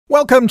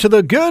Welcome to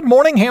the Good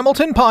Morning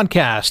Hamilton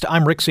podcast.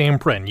 I'm Rick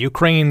Zamprin.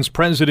 Ukraine's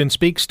president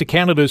speaks to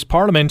Canada's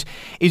parliament.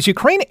 Is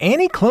Ukraine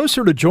any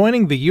closer to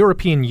joining the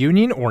European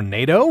Union or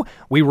NATO?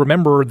 We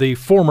remember the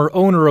former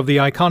owner of the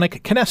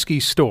iconic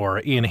Kineski store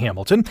in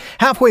Hamilton.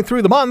 Halfway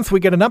through the month, we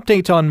get an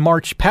update on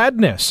March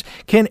Padness.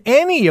 Can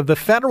any of the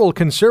federal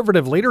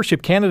Conservative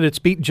leadership candidates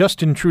beat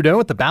Justin Trudeau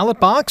at the ballot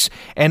box?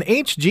 And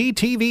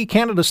HGTV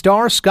Canada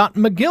star Scott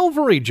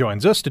McGilvory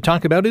joins us to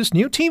talk about his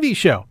new TV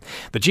show.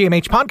 The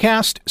GMH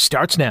podcast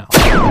starts now.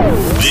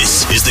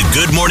 This is the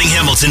Good Morning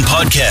Hamilton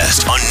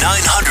podcast on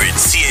 900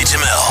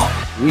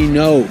 CHML. We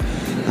know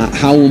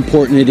how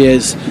important it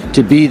is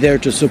to be there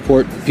to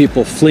support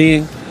people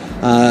fleeing.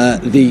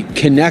 The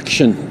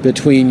connection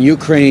between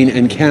Ukraine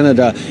and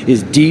Canada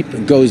is deep,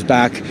 goes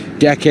back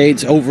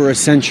decades, over a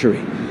century.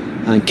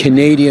 And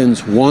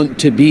Canadians want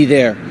to be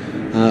there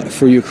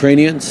for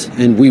Ukrainians,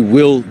 and we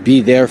will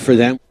be there for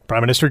them.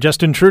 Prime Minister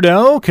Justin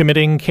Trudeau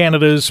committing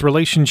Canada's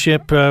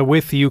relationship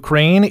with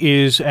Ukraine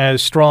is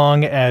as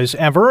strong as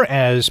ever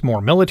as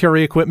more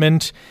military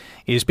equipment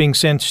is being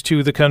sent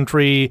to the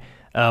country,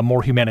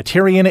 more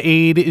humanitarian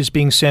aid is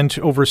being sent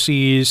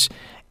overseas,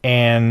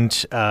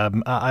 and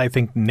I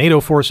think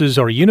NATO forces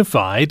are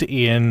unified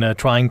in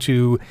trying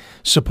to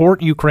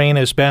support Ukraine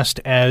as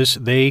best as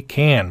they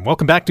can.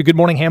 Welcome back to Good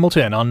Morning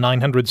Hamilton on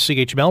 900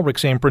 CHML. Rick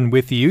Zamprin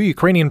with you.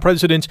 Ukrainian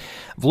President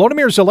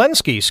Volodymyr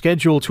Zelensky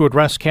scheduled to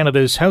address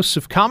Canada's House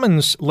of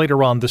Commons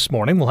later on this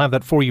morning. We'll have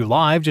that for you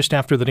live just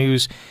after the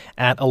news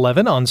at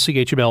 11 on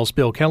CHML's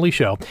Bill Kelly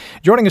Show.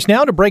 Joining us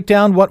now to break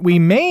down what we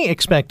may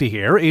expect to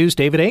hear is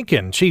David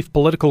Akin, Chief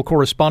Political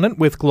Correspondent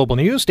with Global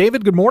News.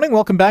 David, good morning.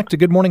 Welcome back to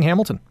Good Morning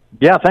Hamilton.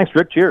 Yeah, thanks,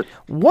 Rick. Cheers.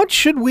 What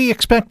should we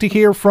expect to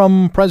hear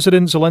from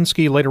President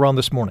Zelensky later on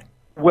this morning?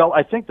 Well,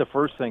 I think the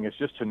first thing is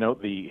just to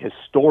note the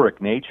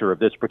historic nature of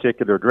this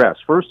particular address.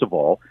 First of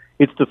all,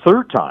 it's the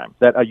third time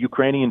that a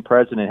Ukrainian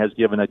president has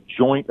given a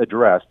joint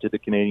address to the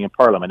Canadian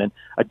Parliament. And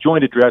a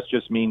joint address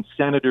just means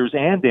senators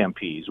and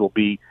MPs will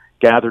be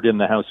gathered in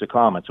the House of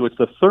Commons. So it's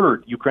the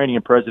third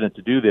Ukrainian president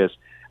to do this.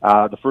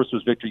 The first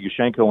was Viktor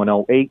Yushchenko in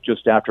 2008,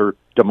 just after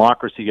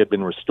democracy had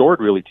been restored,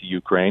 really, to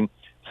Ukraine.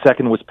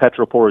 Second was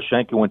Petro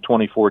Poroshenko in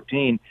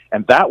 2014,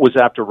 and that was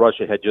after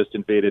Russia had just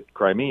invaded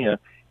Crimea.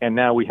 And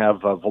now we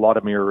have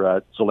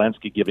Volodymyr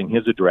Zelensky giving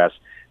his address.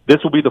 This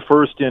will be the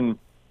first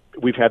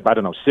we've had,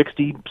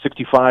 60,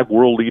 65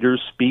 world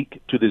leaders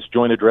speak to this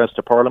joint address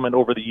to Parliament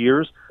over the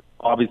years.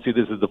 Obviously,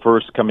 this is the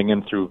first coming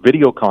in through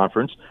video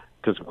conference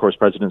because, of course,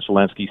 President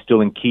Zelensky is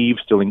still in Kyiv,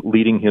 still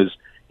leading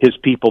his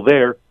people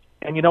there.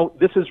 And,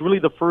 this is really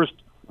the first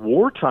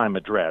wartime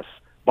address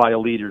by a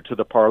leader to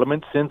the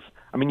Parliament since,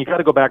 you got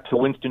to go back to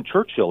Winston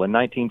Churchill in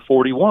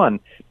 1941.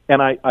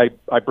 And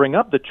I bring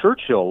up the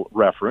Churchill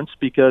reference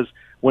because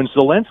when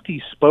Zelensky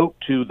spoke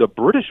to the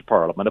British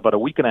Parliament about a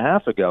week and a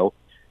half ago,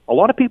 a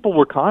lot of people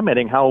were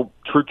commenting how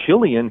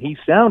Churchillian he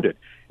sounded.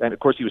 And, of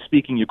course, he was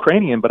speaking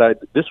Ukrainian, but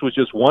this was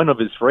just one of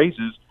his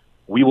phrases.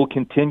 We will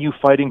continue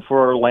fighting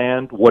for our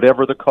land,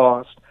 whatever the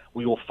cost.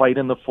 We will fight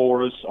in the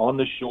forests, on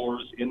the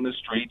shores, in the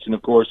streets. And,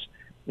 of course,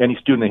 any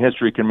student of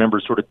history can remember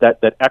sort of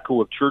that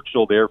echo of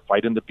Churchill there,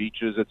 fight in the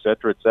beaches, et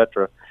cetera, et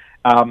cetera.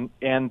 And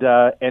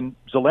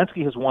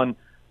Zelensky has won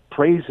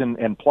praise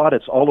and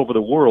plaudits all over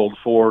the world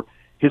for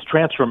his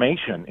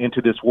transformation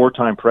into this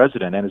wartime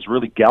president and has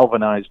really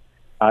galvanized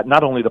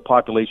not only the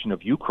population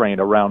of Ukraine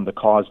around the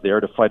cause there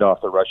to fight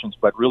off the Russians,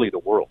 but really the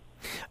world.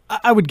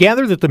 I would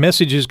gather that the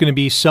message is going to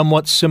be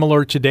somewhat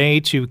similar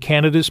today to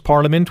Canada's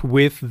Parliament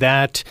with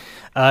that,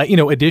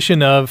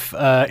 addition of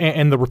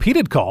and the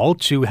repeated call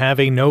to have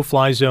a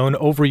no-fly zone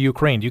over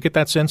Ukraine. Do you get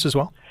that sense as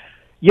well?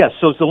 Yes.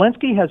 So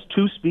Zelensky has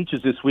two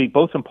speeches this week,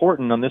 both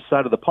important on this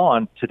side of the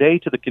pond, today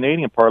to the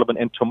Canadian Parliament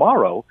and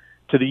tomorrow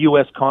to the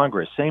U.S.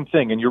 Congress. Same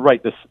thing. And you're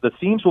right. The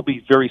themes will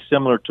be very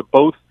similar to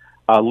both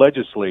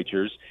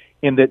legislatures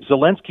in that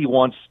Zelensky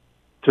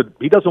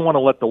he doesn't want to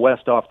let the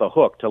West off the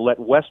hook, to let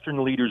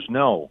Western leaders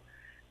know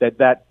that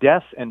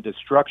death and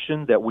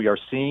destruction that we are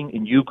seeing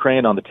in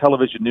Ukraine on the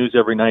television news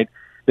every night,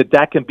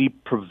 that can be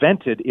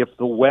prevented if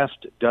the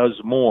West does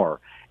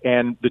more.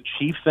 And the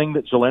chief thing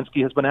that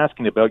Zelensky has been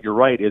asking about, you're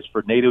right, is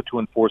for NATO to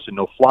enforce a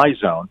no-fly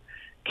zone.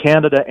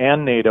 Canada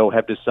and NATO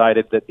have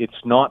decided that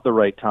it's not the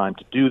right time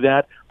to do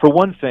that. For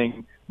one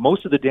thing,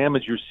 most of the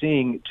damage you're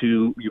seeing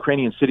to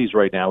Ukrainian cities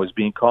right now is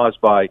being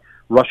caused by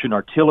Russian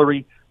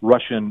artillery,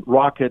 Russian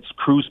rockets,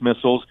 cruise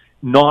missiles,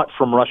 not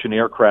from Russian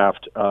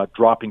aircraft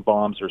dropping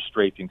bombs or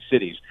strafing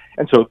cities.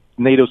 And so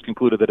NATO's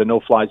concluded that a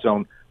no-fly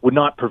zone would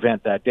not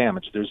prevent that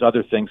damage. There's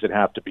other things that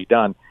have to be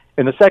done.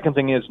 And the second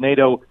thing is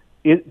NATO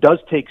does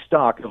take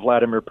stock of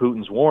Vladimir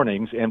Putin's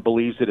warnings and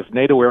believes that if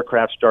NATO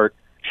aircraft start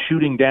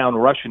shooting down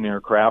Russian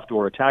aircraft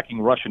or attacking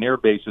Russian air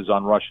bases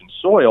on Russian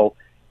soil,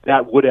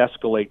 that would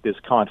escalate this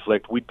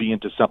conflict. We'd be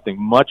into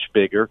something much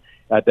bigger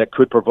that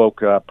could provoke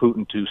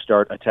Putin to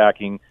start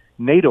attacking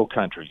NATO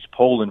countries,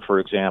 Poland, for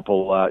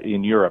example,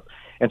 in Europe.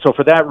 And so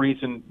for that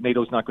reason,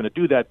 NATO's not going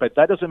to do that. But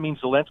that doesn't mean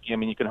Zelensky,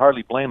 you can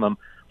hardly blame him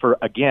for,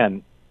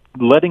 again,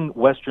 letting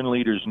Western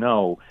leaders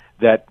know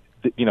that,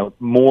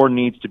 more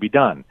needs to be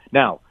done.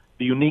 Now,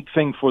 The unique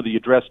thing for the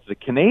address to the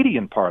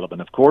Canadian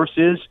Parliament, of course,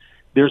 is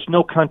there's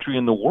no country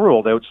in the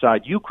world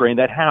outside Ukraine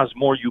that has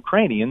more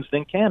Ukrainians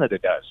than Canada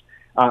does.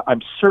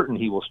 I'm certain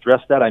he will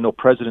stress that. I know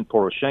President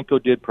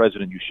Poroshenko did,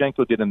 President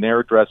Yushchenko did in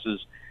their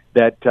addresses,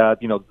 that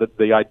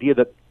the idea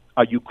that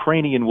a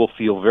Ukrainian will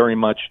feel very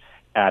much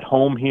at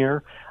home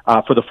here.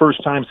 For the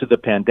first time since the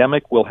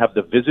pandemic, we'll have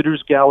the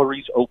visitors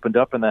galleries opened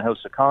up in the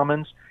House of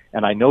Commons,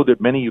 and I know that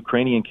many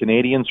Ukrainian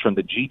Canadians from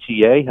the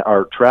GTA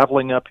are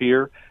traveling up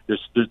here.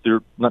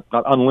 There's not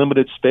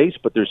unlimited space,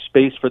 but there's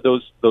space for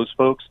those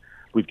folks.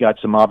 We've got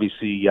some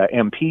obviously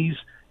MPs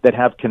that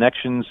have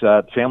connections,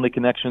 family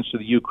connections to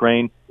the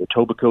Ukraine. The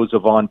Etobicoke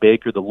Yvonne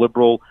Baker, the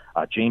Liberal,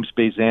 James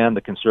Bazan,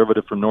 the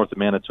Conservative from north of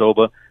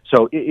Manitoba.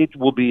 So it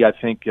will be, I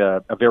think,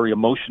 a very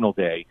emotional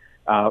day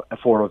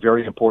for a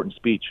very important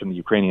speech from the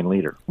Ukrainian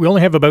leader. We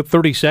only have about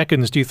 30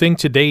 seconds. Do you think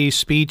today's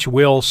speech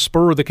will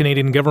spur the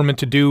Canadian government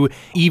to do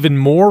even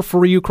more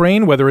for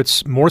Ukraine, whether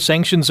it's more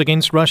sanctions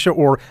against Russia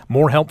or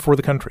more help for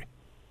the country?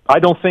 I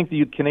don't think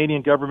the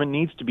Canadian government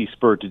needs to be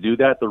spurred to do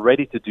that. They're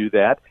ready to do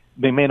that.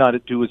 They may not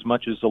do as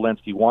much as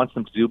Zelensky wants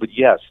them to do, but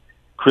yes,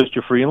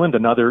 Chrystia Freeland,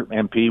 another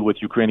MP with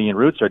Ukrainian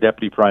roots, our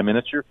Deputy Prime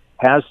Minister,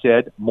 has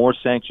said more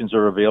sanctions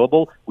are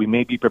available. We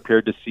may be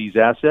prepared to seize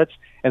assets.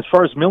 As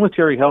far as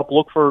military help,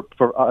 look for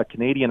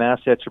Canadian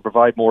assets to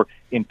provide more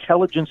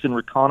intelligence and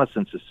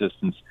reconnaissance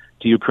assistance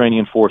to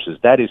Ukrainian forces.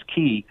 That is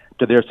key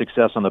to their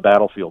success on the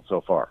battlefield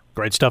so far.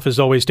 Great stuff as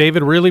always,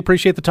 David. Really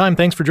appreciate the time.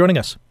 Thanks for joining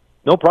us.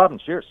 No problem.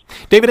 Cheers.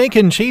 David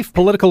Akin, Chief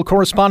Political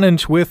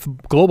Correspondent with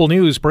Global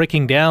News,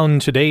 breaking down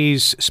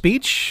today's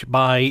speech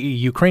by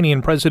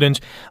Ukrainian President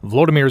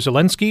Volodymyr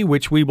Zelensky,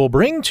 which we will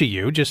bring to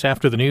you just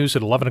after the news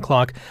at 11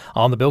 o'clock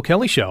on The Bill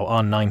Kelly Show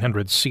on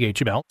 900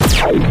 CHML.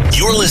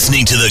 You're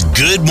listening to the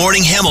Good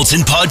Morning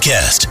Hamilton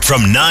podcast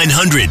from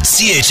 900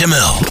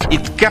 CHML.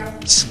 It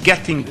kept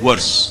getting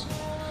worse.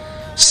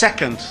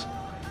 Second,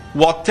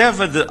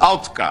 whatever the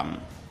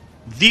outcome,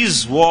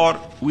 this war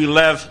will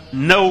have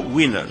no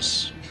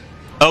winners.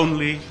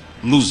 Only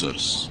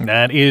losers.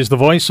 That is the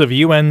voice of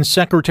UN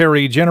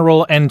Secretary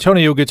General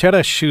Antonio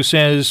Guterres, who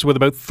says with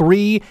about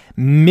 3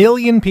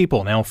 million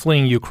people now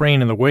fleeing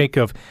Ukraine in the wake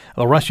of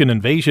the Russian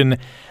invasion,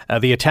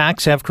 the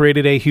attacks have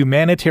created a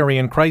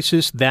humanitarian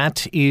crisis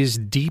that is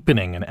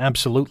deepening, and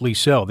absolutely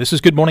so. This is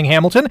Good Morning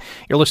Hamilton.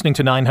 You're listening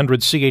to 900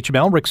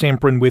 CHML. Rick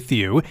Samprin with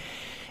you.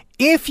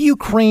 If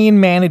Ukraine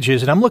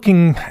manages, and I'm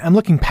looking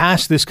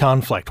past this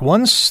conflict,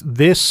 once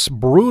this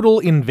brutal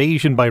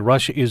invasion by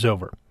Russia is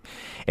over,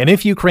 and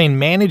if Ukraine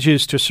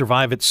manages to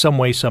survive it some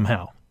way,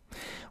 somehow,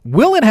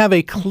 will it have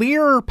a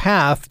clearer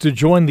path to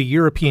join the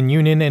European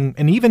Union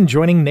and even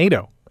joining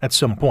NATO at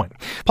some point?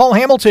 Paul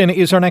Hamilton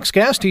is our next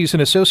guest. He's an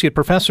associate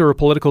professor of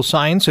political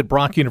science at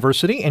Brock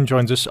University and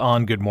joins us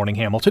on Good Morning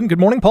Hamilton. Good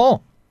morning,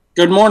 Paul.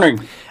 Good morning.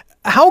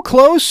 How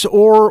close,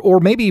 or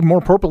maybe more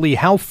appropriately,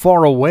 how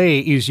far away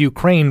is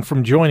Ukraine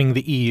from joining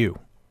the EU?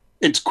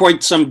 It's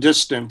quite some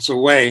distance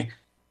away.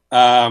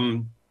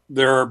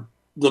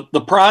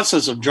 The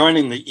process of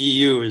joining the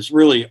EU is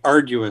really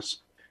arduous.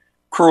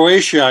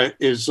 Croatia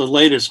is the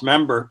latest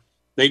member.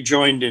 They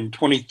joined in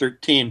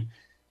 2013.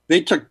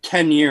 They took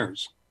 10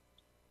 years.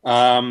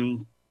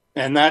 And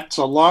that's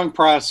a long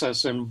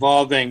process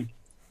involving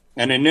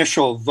an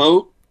initial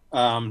vote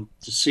to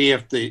see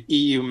if the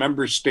EU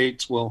member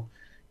states will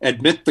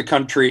admit the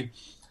country.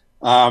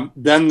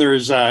 Then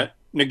there's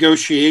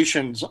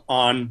negotiations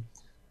on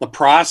the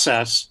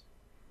process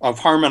of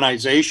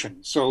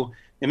harmonization. So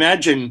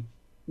imagine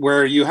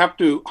where you have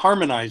to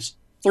harmonize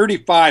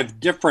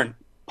 35 different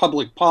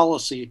public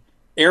policy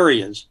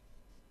areas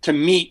to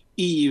meet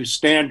EU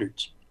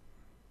standards.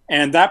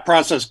 And that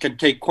process can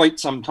take quite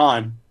some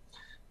time.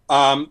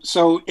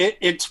 So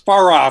it's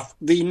far off.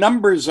 The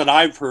numbers that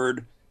I've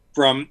heard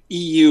from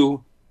EU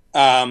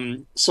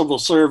civil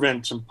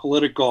servants and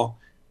political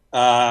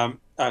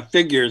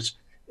figures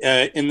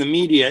in the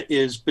media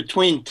is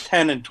between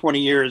 10 and 20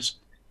 years,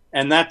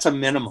 and that's a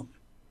minimum.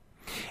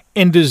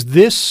 And does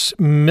this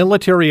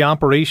military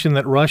operation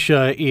that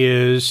Russia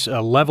is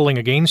leveling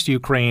against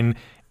Ukraine,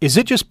 is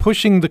it just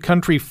pushing the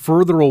country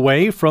further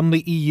away from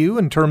the EU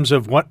in terms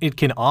of what it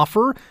can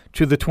offer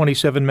to the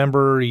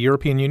 27-member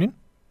European Union?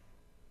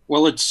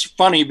 Well, it's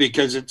funny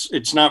because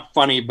it's not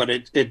funny, but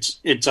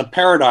it's a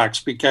paradox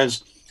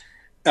because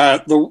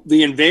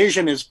the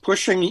invasion is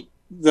pushing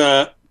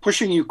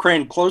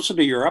Ukraine closer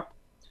to Europe,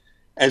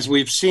 as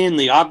we've seen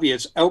the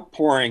obvious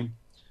outpouring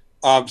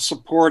of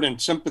support and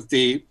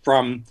sympathy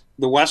from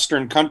the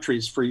Western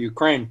countries for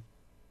Ukraine.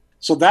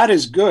 So that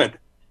is good.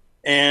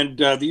 And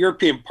the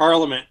European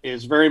Parliament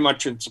is very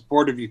much in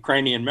support of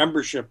Ukrainian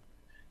membership,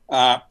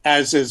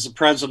 as is the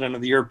President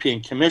of the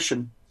European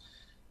Commission.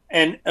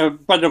 And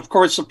but of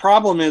course, the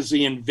problem is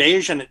the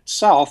invasion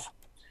itself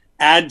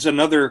adds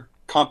another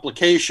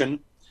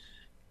complication.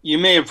 You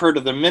may have heard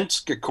of the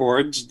Minsk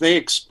Accords. They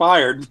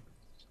expired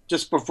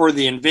just before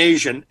the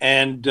invasion.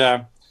 And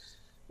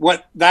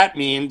what that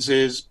means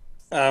is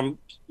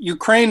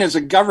Ukraine is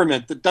a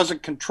government that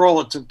doesn't control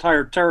its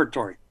entire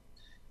territory,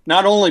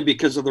 not only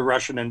because of the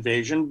Russian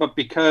invasion, but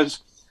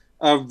because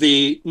of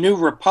the new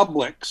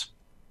republics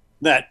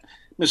that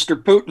Mr.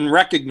 Putin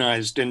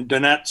recognized in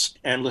Donetsk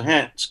and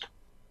Luhansk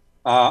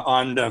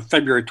on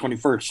February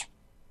 21st.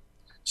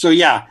 So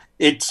yeah,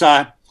 it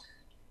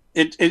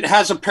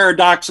has a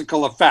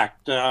paradoxical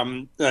effect,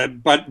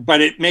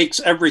 but it makes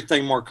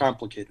everything more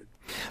complicated.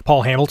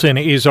 Paul Hamilton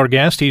is our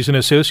guest. He's an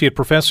associate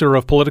professor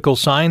of political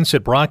science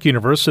at Brock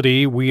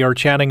University. We are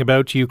chatting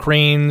about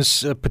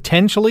Ukraine's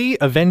potentially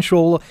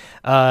eventual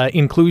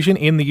inclusion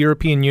in the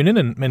European Union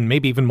and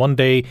maybe even one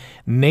day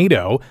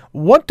NATO.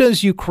 What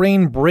does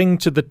Ukraine bring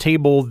to the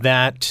table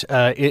that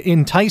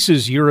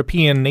entices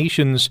European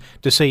nations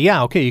to say,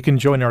 yeah, okay, you can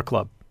join our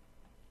club?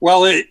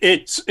 Well,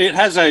 it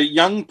has a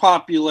young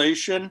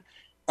population.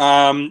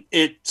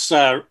 It's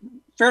a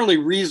fairly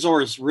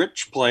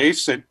resource-rich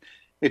place.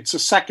 It's the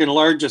second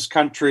largest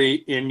country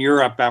in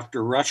Europe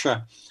after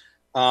Russia.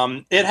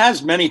 It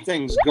has many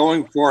things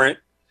going for it.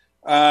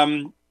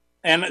 And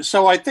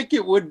so I think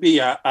it would be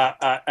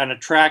an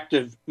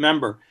attractive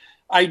member.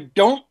 I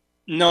don't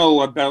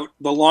know about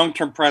the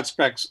long-term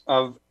prospects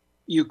of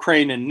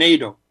Ukraine and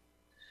NATO.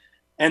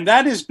 And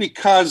that is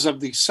because of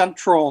the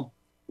central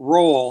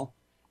role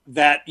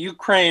that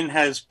Ukraine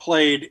has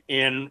played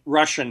in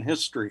Russian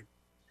history.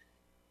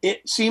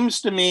 It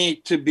seems to me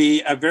to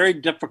be a very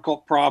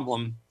difficult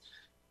problem.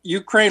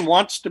 Ukraine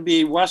wants to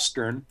be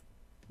Western,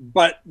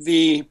 but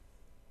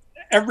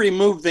every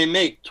move they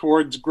make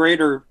towards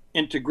greater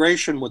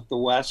integration with the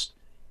West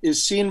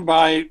is seen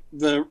by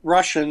the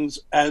Russians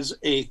as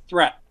a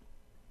threat.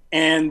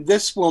 And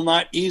this will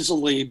not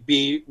easily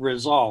be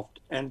resolved.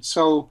 And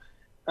so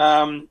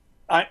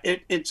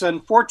it's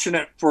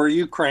unfortunate for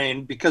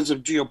Ukraine because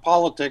of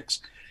geopolitics.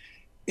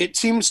 It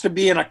seems to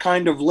be in a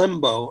kind of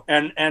limbo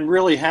and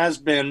really has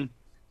been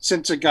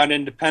since it got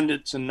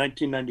independence in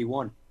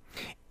 1991.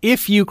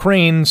 If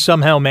Ukraine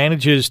somehow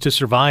manages to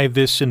survive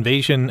this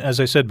invasion, as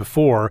I said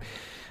before,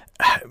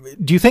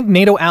 do you think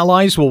NATO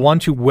allies will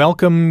want to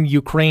welcome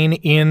Ukraine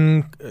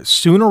in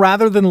sooner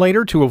rather than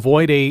later to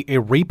avoid a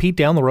repeat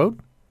down the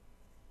road?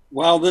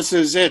 Well, this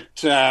is it.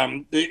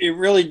 It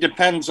really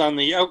depends on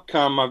the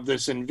outcome of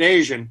this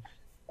invasion.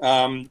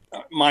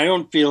 My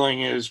own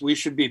feeling is we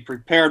should be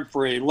prepared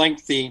for a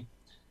lengthy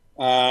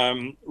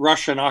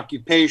Russian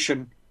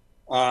occupation,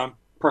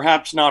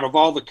 perhaps not of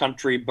all the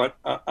country, but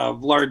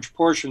of large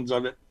portions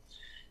of it.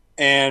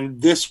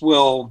 And this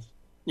will,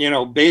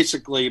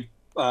 basically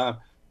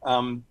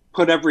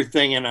put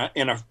everything in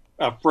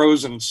a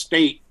frozen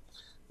state.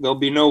 There'll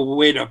be no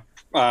way to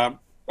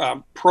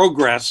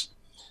progress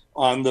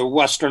on the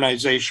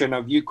westernization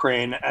of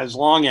Ukraine as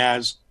long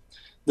as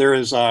there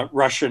is a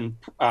Russian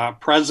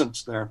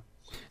presence there.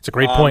 It's a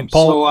great point.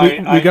 Paul,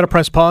 we got to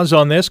press pause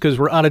on this because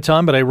we're out of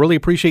time, but I really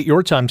appreciate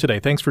your time today.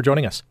 Thanks for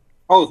joining us.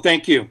 Oh,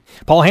 thank you.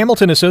 Paul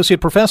Hamilton,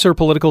 Associate Professor,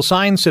 Political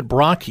Science at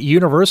Brock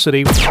University.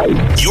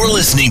 You're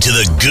listening to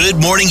the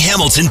Good Morning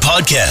Hamilton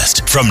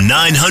podcast from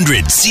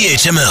 900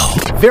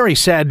 CHML. Very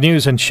sad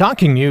news and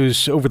shocking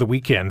news over the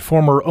weekend.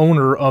 Former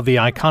owner of the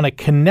iconic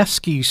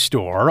Kineski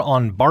store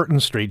on Barton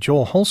Street,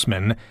 Joel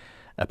Hulsman,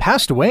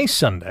 passed away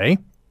Sunday,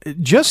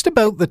 just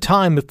about the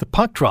time that the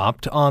puck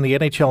dropped on the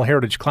NHL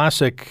Heritage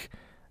Classic,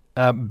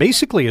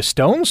 basically a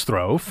stone's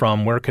throw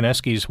from where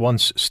Kineski's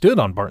once stood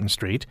on Barton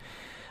Street.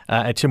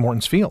 At Tim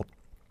Hortons Field.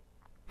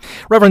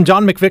 Reverend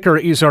Don McVicker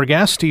is our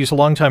guest. He's a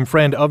longtime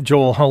friend of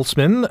Joel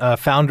Hulsman,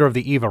 founder of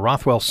the Eva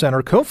Rothwell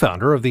Center,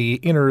 co-founder of the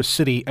Inner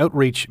City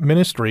Outreach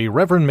Ministry.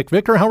 Reverend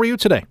McVicker, how are you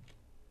today?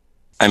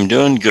 I'm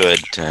doing good.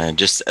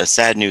 Just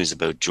sad news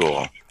about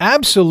Joel.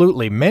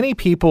 Absolutely. Many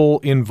people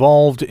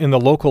involved in the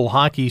local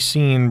hockey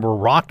scene were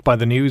rocked by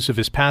the news of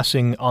his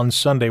passing on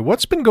Sunday.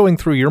 What's been going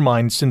through your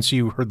mind since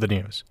you heard the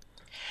news?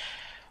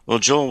 Well,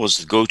 Joel was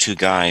the go-to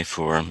guy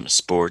for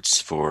sports,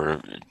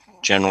 for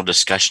general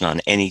discussion on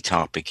any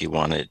topic he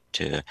wanted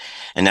to,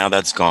 and now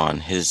that's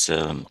gone.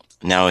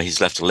 Now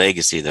he's left a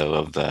legacy though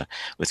of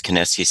with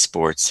Kineski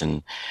Sports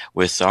and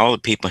with all the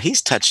people.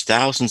 He's touched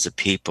thousands of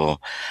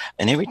people,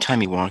 and every time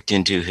he walked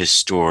into his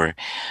store,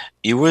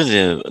 you were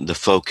the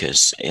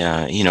focus.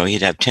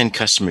 He'd have 10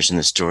 customers in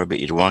the store, but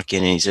you'd walk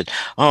in and he said,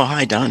 "Oh,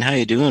 hi Don, how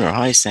you doing?" Or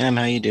 "Hi Sam,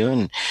 how you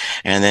doing?"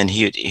 And then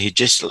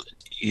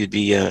you'd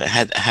be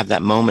have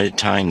that moment of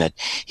time that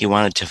he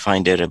wanted to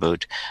find out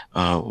about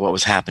what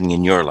was happening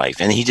in your life,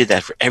 and he did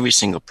that for every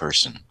single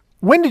person.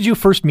 When did you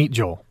first meet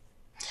Joel?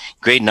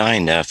 Grade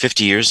 9,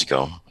 50 years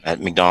ago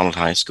at McDonald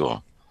High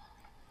School.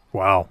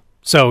 Wow!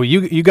 So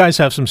you guys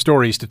have some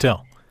stories to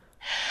tell.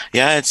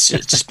 Yeah, it's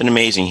just been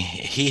amazing.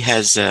 He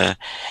has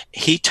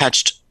he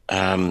touched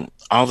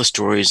all the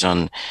stories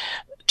on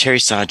Terry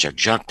Sajak,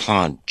 Jacques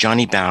Plante,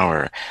 Johnny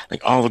Bauer,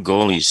 like all the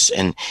goalies.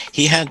 And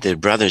he had the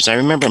brothers. I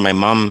remember my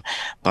mom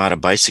bought a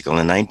bicycle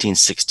in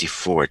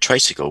 1964, a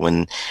tricycle,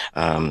 when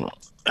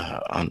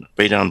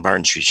right on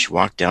Barton Street. She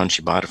walked down.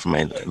 She bought it for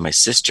my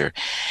sister,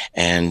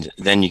 and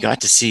then you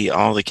got to see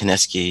all the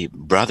Kineski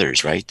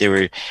brothers. Right?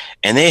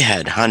 They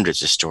had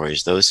hundreds of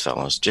stories. Those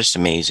fellows, just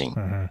amazing.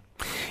 Mm-hmm.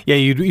 Yeah,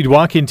 you'd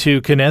walk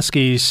into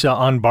Kineski's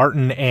on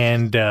Barton,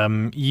 and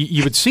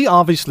you would see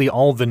obviously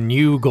all the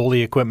new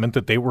goalie equipment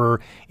that they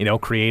were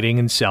creating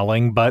and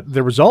selling, but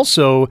there was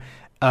also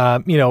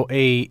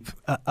a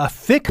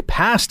thick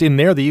past in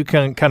there that you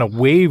can kind of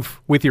wave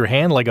with your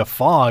hand like a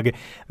fog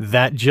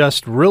that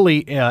just really,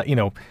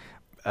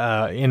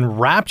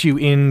 enwrapped you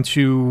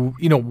into,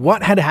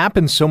 what had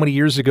happened so many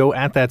years ago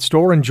at that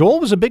store. And Joel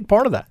was a big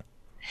part of that.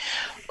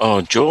 Oh,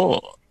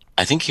 Joel,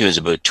 I think he was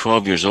about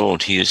 12 years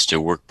old. He used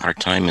to work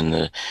part-time in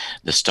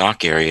the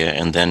stock area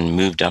and then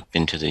moved up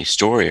into the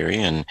store area.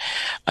 And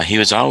he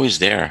was always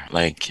there,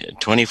 like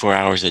 24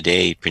 hours a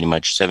day, pretty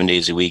much 7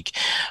 days a week.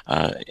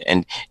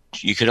 And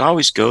you could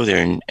always go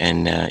there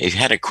and if you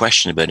had a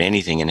question about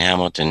anything in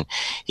Hamilton,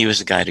 he was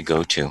the guy to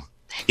go to.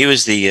 He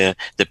was the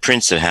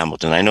Prince of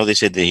Hamilton. I know they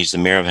said that he's the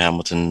mayor of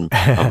Hamilton,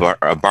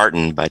 of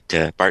Barton,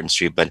 Barton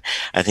Street, but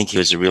I think he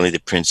was really the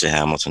Prince of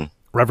Hamilton.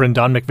 Reverend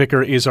Don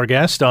McVicker is our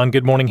guest on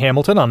Good Morning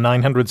Hamilton on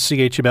 900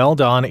 CHML.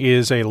 Don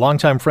is a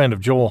longtime friend of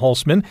Joel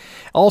Holzman,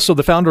 also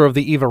the founder of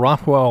the Eva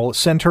Rothwell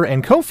Center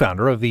and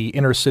co-founder of the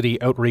Inner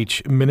City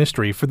Outreach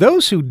Ministry. For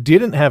those who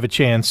didn't have a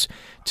chance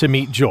to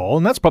meet Joel,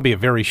 and that's probably a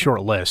very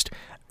short list,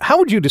 how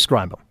would you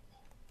describe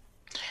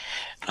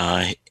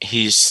him?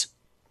 He's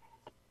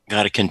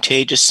got a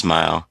contagious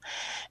smile,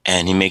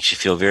 and he makes you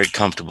feel very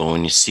comfortable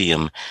when you see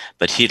him,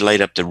 but he'd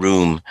light up the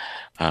room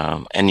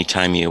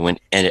anytime you went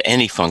at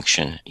any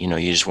function. You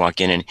just walk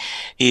in, and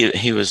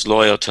he was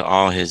loyal to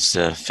all his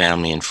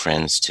family and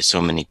friends, to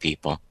so many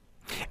people.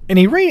 And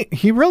he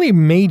really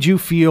made you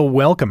feel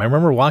welcome. I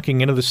remember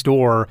walking into the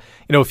store,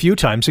 a few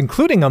times,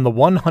 including on the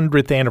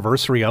 100th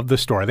anniversary of the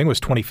store. I think it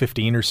was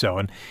 2015 or so,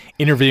 and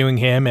interviewing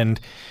him. And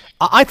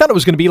I thought it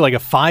was going to be like a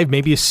 5,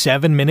 maybe a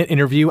 7-minute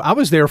interview. I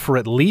was there for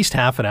at least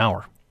half an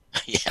hour.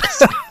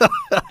 Yes.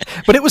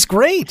 But it was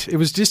great. It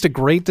was just a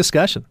great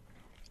discussion.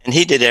 And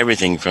he did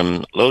everything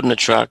from loading the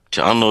truck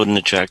to unloading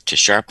the truck to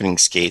sharpening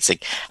skates.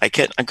 Like I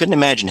couldn't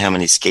imagine how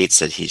many skates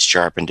that he's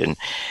sharpened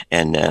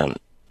and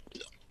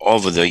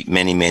over the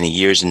many, many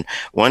years. And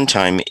one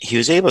time he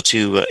was able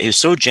to, he was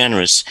so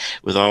generous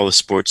with all the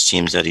sports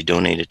teams that he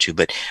donated to.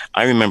 But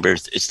I remember,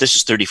 this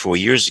is 34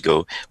 years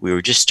ago, we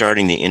were just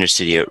starting the Inner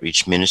City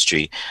Outreach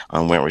Ministry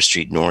on Wentworth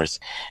Street North.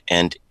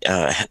 And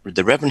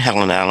the Reverend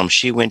Helen Adams,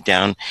 she went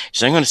down, she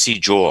said, I'm going to see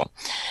Joel.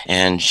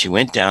 And she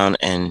went down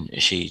and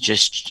she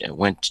just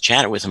went to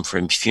chat with him for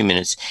a few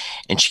minutes.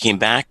 And she came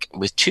back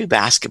with 2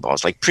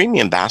 basketballs, like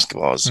premium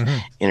basketballs,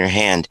 in her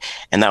hand.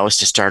 And that was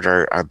to start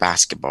our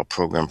basketball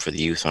program for the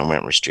youth on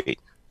Wentworth Street.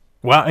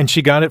 Wow, and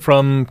she got it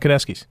from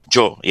Kineski's?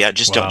 Joel, yeah,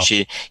 wow.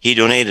 He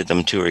donated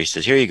them to her. He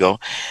says, here you go.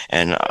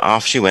 And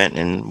off she went,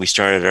 and we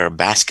started our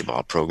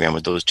basketball program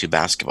with those 2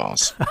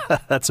 basketballs.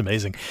 That's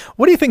amazing.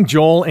 What do you think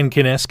Joel and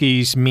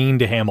Kineski's mean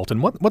to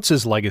Hamilton? What's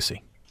his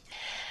legacy?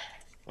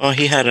 Well,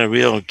 he had a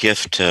real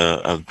gift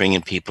of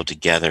bringing people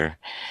together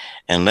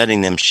and letting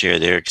them share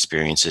their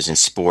experiences in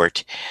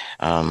sport.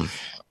 And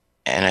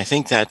I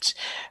think that's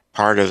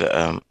part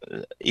of,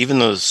 even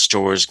though the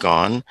store's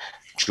gone,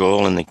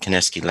 Joel and the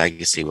Kineski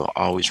legacy will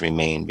always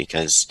remain,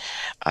 because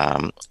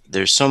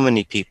there's so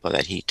many people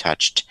that he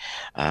touched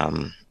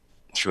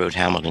throughout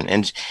Hamilton.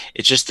 And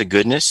it's just the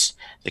goodness,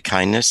 the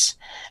kindness,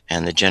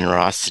 and the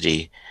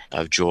generosity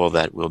of Joel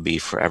that will be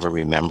forever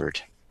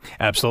remembered.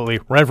 Absolutely.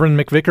 Reverend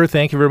McVicker,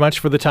 thank you very much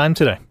for the time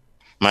today.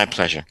 My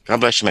pleasure. God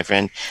bless you, my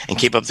friend, and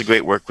keep up the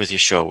great work with your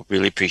show.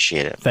 Really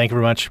appreciate it. Thank you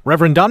very much.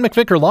 Reverend Don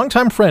McVicker,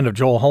 longtime friend of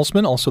Joel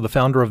Holzman, also the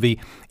founder of the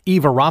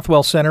Eva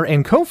Rothwell Center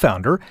and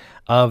co-founder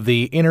of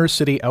the Inner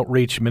City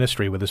Outreach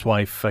Ministry with his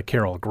wife,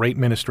 Carol. Great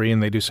ministry,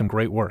 and they do some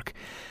great work.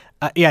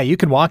 You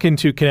could walk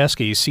into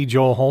Kineski, see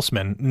Joel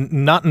Holzman,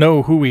 not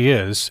know who he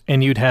is,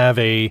 and you'd have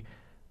a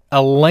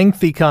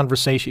lengthy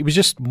conversation. He was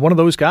just one of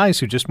those guys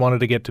who just wanted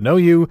to get to know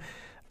you.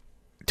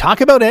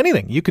 Talk about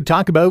anything. You could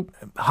talk about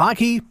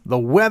hockey, the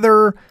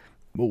weather,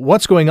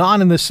 what's going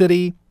on in the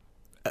city.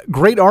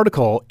 Great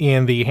article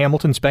in the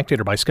Hamilton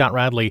Spectator by Scott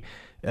Radley,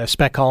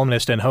 spec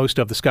columnist and host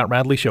of the Scott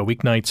Radley Show,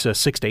 weeknights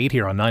 6 to 8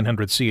 here on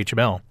 900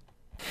 CHML.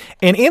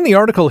 And in the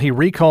article, he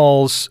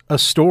recalls a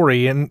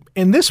story, and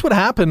this would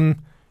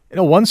happen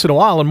once in a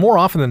while, and more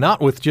often than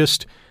not with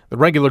just the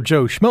regular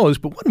Joe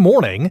Schmoes. But one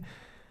morning,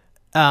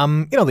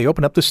 they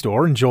open up the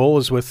store, and Joel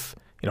is with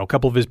a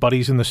couple of his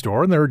buddies in the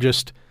store, and they're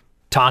just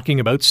talking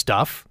about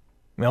stuff,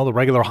 the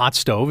regular hot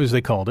stove, as they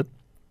called it.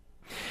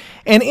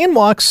 And in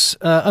walks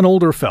an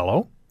older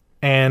fellow,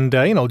 and,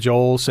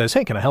 Joel says,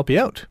 hey, can I help you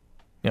out?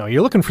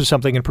 You're looking for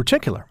something in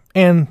particular.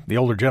 And the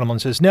older gentleman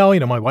says, no,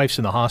 my wife's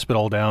in the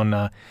hospital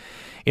down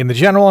in the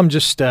general. I'm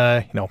just,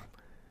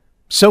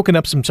 soaking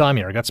up some time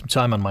here. I got some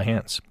time on my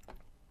hands.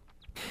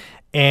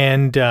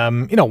 And,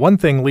 one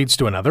thing leads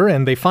to another,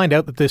 and they find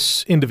out that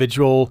this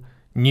individual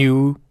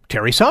knew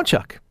Terry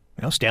Sawchuk,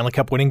 Stanley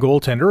Cup winning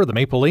goaltender of the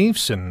Maple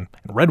Leafs and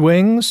Red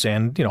Wings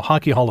and,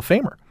 Hockey Hall of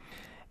Famer.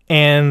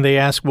 And they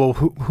ask, well,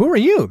 who are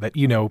you that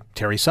you know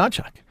Terry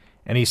Sawchuk?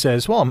 And he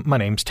says, well, my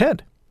name's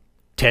Ted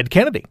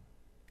Kennedy.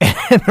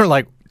 And they're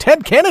like,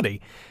 Ted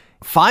Kennedy,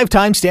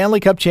 5-time Stanley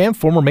Cup champ,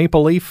 former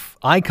Maple Leaf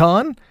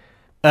icon,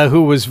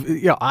 who was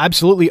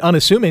absolutely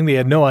unassuming. They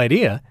had no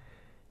idea.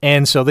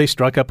 And so they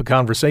struck up a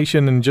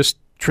conversation and just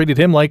treated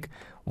him like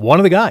one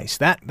of the guys.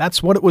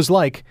 That's what it was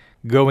like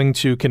going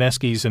to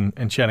Konecki's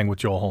and chatting with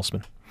Joel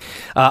Holzman.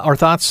 Our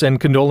thoughts and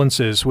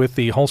condolences with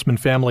the Holzman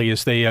family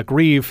as they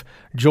grieve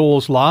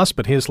Joel's loss,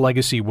 but his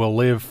legacy will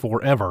live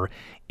forever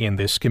in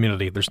this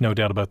community. There's no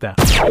doubt about that.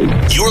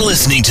 You're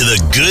listening to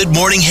the Good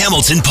Morning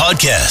Hamilton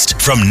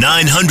podcast from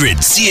 900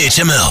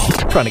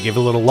 CHML. Trying to give a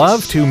little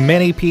love to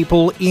many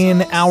people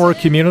in our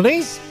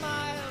community.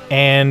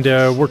 And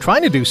we're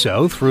trying to do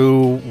so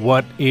through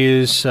what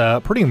is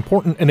a pretty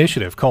important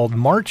initiative called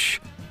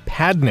March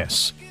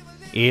Padness.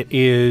 It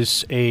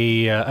is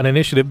an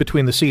initiative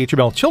between the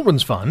CHML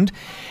Children's Fund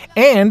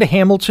and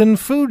Hamilton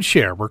Food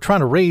Share. We're trying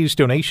to raise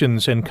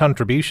donations and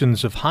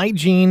contributions of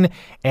hygiene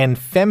and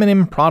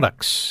feminine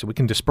products so we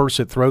can disperse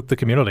it throughout the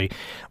community.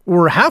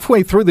 We're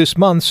halfway through this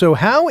month, so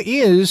how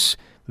is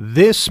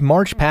this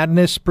March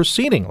Padness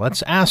proceeding?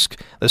 Let's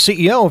ask the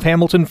CEO of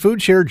Hamilton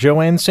Food Share,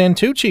 Joanne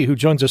Santucci, who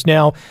joins us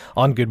now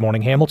on Good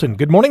Morning Hamilton.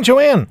 Good morning,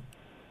 Joanne.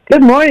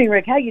 Good morning,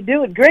 Rick. How you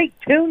doing? Great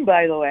tune,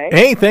 by the way.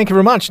 Hey, thank you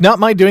very much. Not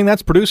my doing.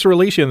 That's producer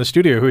Alicia in the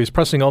studio who is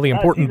pressing all the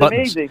important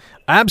buttons. Amazing.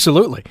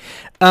 Absolutely.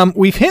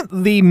 We've hit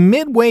the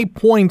midway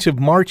point of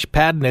March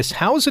Padness.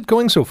 How is it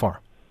going so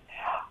far?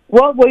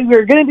 Well,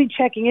 we're going to be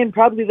checking in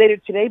probably later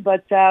today,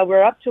 but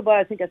we're up to about,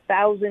 I think,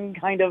 1,000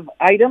 kind of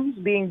items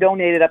being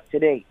donated up to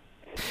date.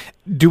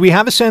 Do we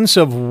have a sense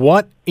of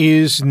what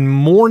is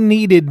more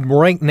needed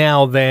right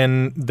now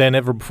than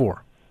ever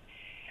before?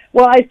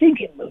 Well, I think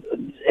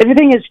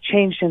everything has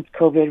changed since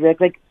COVID,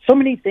 Rick. Like, so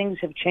many things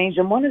have changed,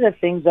 and one of the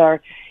things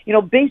are,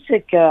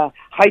 basic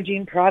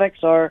hygiene products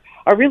are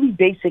really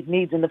basic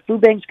needs, and the food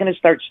bank's going to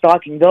start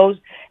stocking those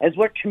as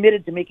we're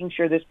committed to making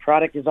sure this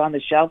product is on the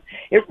shelf.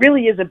 It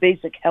really is a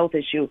basic health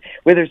issue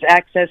where there's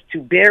access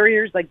to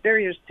barriers, like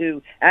barriers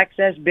to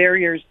access,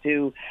 barriers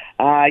to,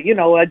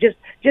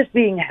 just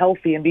being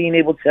healthy and being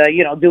able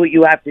to, do what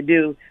you have to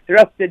do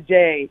throughout the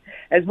day,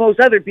 as most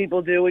other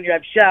people do when you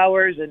have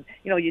showers and,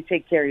 you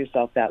take care of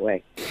yourself that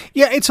way.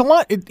 Yeah, it's a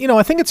lot.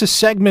 I think it's a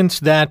segment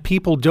that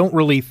people don't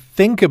really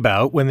think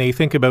about when they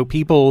think about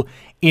people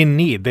in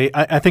need.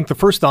 I think the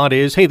first thought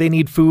is, hey, they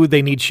need food,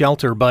 they need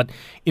shelter. But,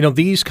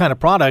 these kind of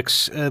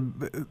products,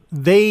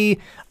 they,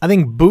 I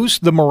think,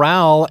 boost the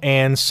morale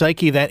and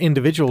psyche of that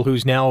individual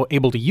who's now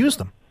able to use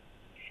them.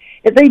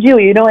 They do,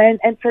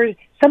 and for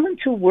someone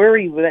to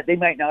worry that they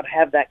might not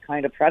have that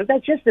kind of product,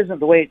 that just isn't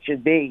the way it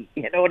should be.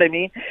 You know what I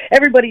mean?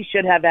 Everybody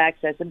should have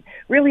access. And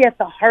really at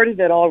the heart of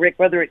it all, Rick,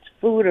 whether it's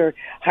food or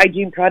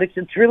hygiene products,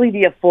 it's really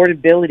the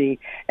affordability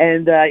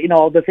and,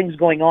 the things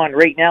going on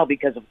right now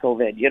because of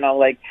COVID.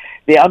 Like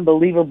the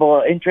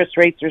unbelievable interest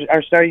rates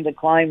are starting to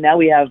climb. Now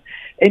we have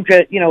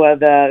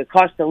the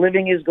cost of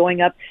living is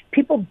going up.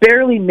 People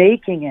barely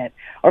making it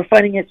are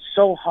finding it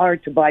so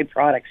hard to buy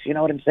products. You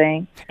know what I'm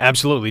saying?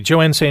 Absolutely.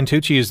 Joanne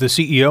Santucci is the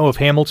CEO of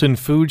Hamilton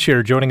Food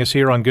Share, joining us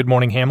here on Good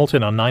Morning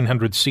Hamilton on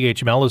 900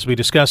 CHML as we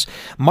discuss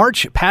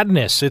March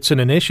Padness. It's an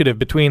initiative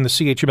between the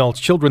CHML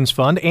Children's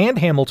Fund and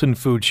Hamilton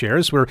Food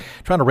Shares. We're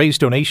trying to raise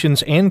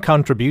donations and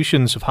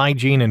contributions of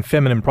hygiene and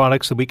feminine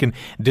products that we can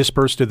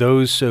disperse to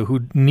those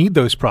who need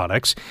those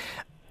products.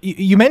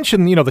 You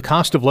mentioned, the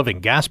cost of living.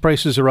 Gas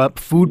prices are up,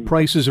 food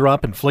prices are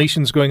up,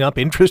 inflation's going up,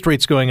 interest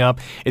rates going up.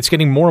 It's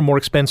getting more and more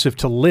expensive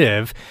to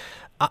live.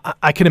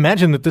 I can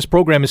imagine that this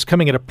program is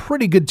coming at a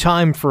pretty good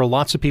time for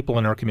lots of people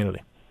in our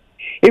community.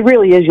 It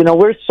really is.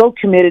 We're so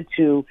committed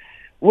to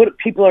what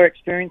people are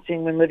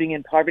experiencing when living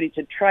in poverty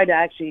to try to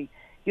actually,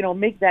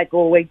 make that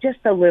go away just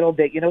a little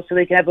bit, so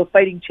they can have a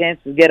fighting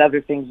chance to get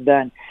other things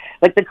done.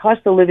 Like the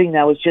cost of living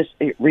now is just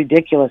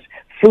ridiculous.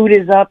 Food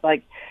is up,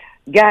 like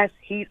gas,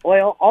 heat,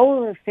 oil,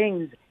 all of the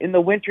things in the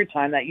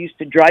wintertime that used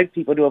to drive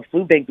people to a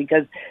food bank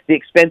because the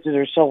expenses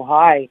are so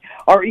high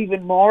are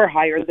even more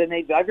higher than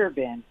they've ever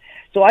been.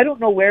 So I don't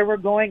know where we're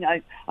going.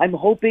 I'm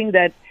hoping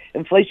that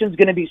inflation's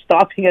going to be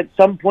stopping at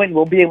some point.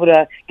 We'll be able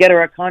to get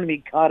our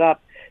economy caught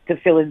up to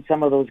fill in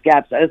some of those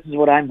gaps. This is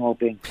what I'm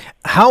hoping.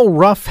 How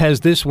rough has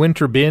this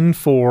winter been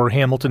for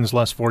Hamilton's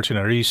less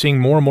fortunate? Are you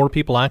seeing more and more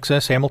people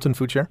access Hamilton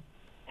Food Share?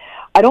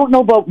 I don't know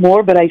about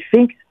more, but I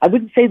think, I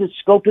wouldn't say the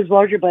scope is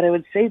larger, but I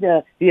would say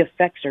the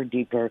effects are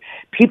deeper.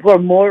 People are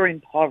more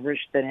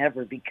impoverished than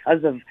ever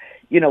because of,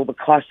 the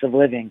cost of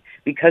living,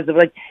 because of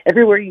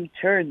everywhere you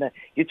turn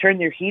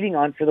your heating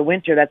on for the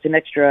winter, that's an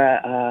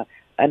extra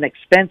an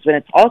expense, and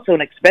it's also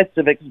an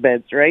expensive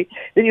expense, right?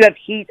 Then you have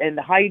heat and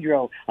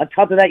hydro. On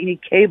top of that, you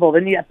need cable.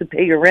 Then you have to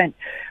pay your rent.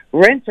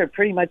 Rents are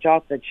pretty much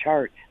off the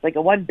chart. Like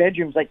a one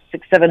bedroom's like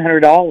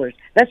 $600-700.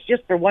 That's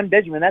just for one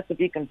bedroom, and that's if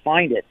you can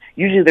find it.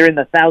 Usually they're in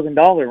the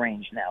 $1,000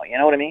 range now. You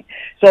know what I mean?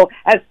 So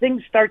as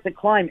things start to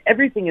climb,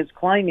 everything is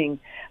climbing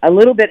a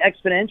little bit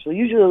exponentially.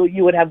 Usually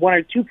you would have one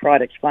or two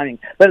products climbing,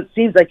 but it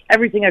seems like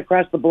everything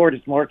across the board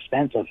is more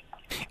expensive.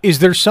 Is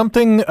there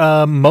something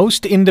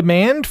most in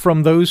demand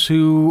from those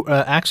who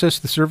access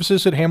the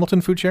services at Hamilton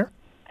Food Share?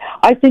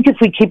 I think if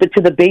we keep it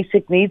to the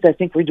basic needs, I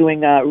think we're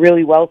doing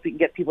really well if we can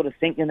get people to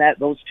think in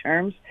those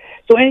terms.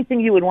 So anything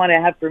you would want to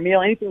have for a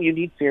meal, anything you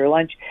need for your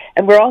lunch.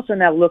 And we're also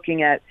now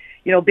looking at,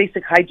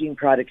 basic hygiene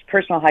products,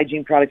 personal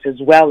hygiene products, as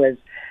well as,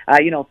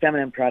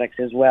 feminine products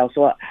as well.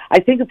 So I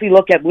think if we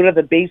look at what are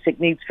the basic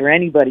needs for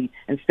anybody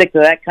and stick to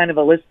that kind of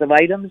a list of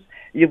items,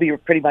 you'll be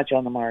pretty much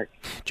on the mark.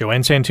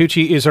 Joanne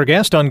Santucci is our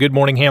guest on Good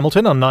Morning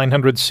Hamilton on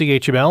 900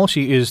 CHML.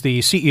 She is the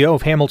CEO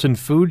of Hamilton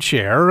Food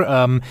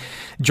Share,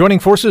 joining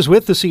forces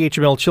with the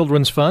CHML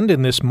Children's Fund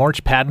in this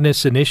March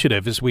Padness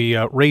initiative as we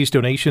raise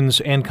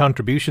donations and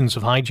contributions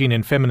of hygiene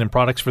and feminine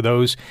products for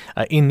those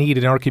in need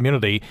in our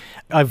community.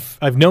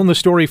 I've known the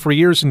story for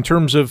years in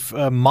terms of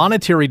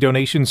monetary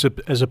donations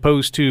as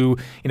opposed to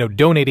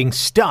donating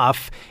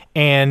stuff.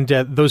 And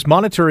those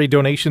monetary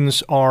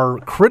donations are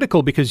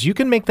critical because you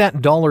can make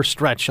that dollar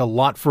stretch a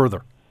lot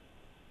further.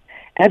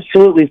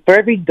 Absolutely. For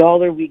every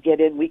dollar we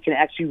get in, we can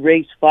actually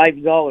raise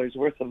 $5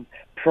 worth of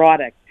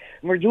product.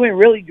 And we're doing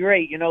really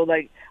great.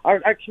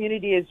 Our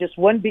community is just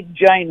one big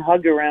giant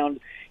hug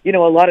around, a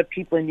lot of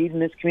people in need in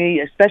this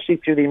community, especially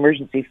through the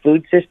emergency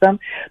food system.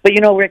 But,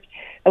 Rick,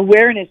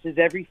 awareness is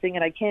everything,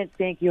 and I can't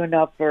thank you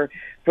enough for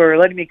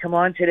letting me come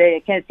on today. I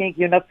can't thank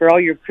you enough for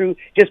all your crew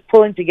just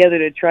pulling together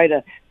to try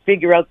to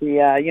figure out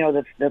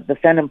the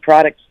feminine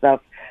product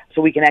stuff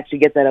so we can actually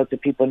get that out to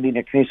people in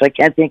the community. So I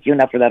can't thank you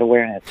enough for that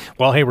awareness.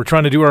 Well, hey, we're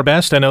trying to do our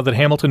best. I know that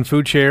Hamilton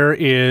Food Share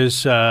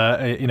is,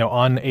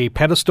 on a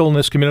pedestal in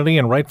this community,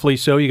 and rightfully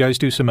so. You guys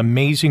do some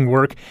amazing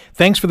work.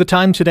 Thanks for the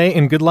time today,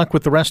 and good luck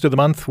with the rest of the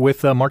month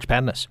with March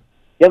Padness.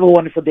 You have a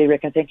wonderful day,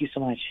 Rick, and thank you so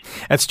much.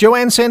 That's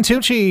Joanne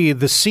Santucci,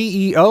 the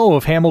CEO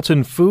of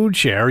Hamilton Food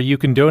Share. You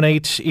can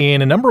donate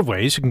in a number of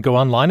ways. You can go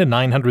online at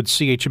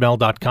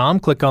 900CHML.com,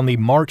 click on the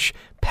March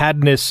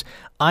Padness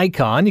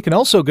icon. You can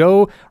also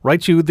go right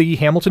to the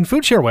Hamilton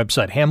Food Share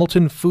website,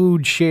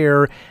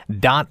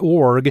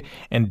 hamiltonfoodshare.org,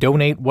 and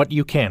donate what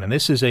you can. And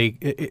this is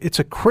it's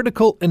a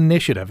critical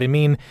initiative. I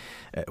mean,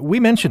 we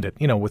mentioned it,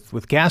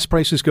 with gas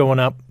prices going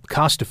up,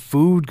 cost of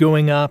food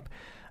going up,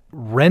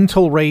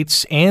 rental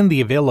rates and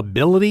the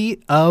availability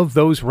of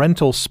those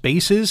rental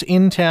spaces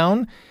in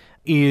town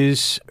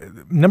is,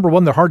 number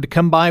one, they're hard to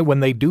come by. When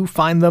they do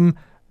find them,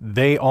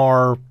 they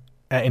are,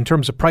 in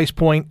terms of price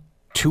point,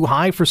 too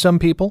high for some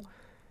people.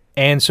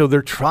 And so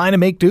they're trying to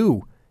make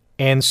do.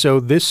 And so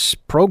this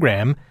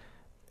program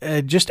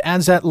just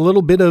adds that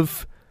little bit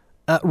of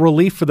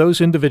relief for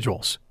those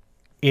individuals.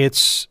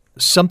 It's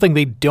something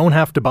they don't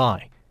have to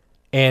buy.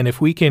 And if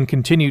we can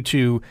continue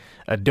to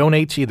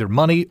donate either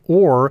money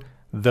or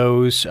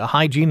those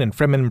hygiene and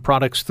feminine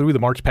products through the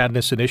March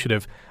Padness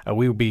initiative,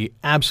 we would be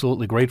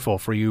absolutely grateful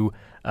for you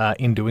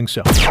in doing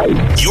so.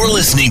 You're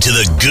listening to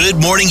the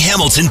Good Morning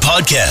Hamilton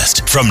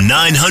podcast from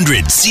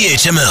 900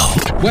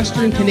 CHML.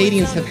 Western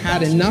Canadians have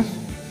had enough.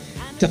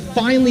 To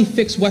finally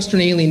fix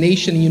Western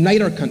alienation and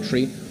unite our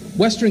country,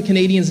 Western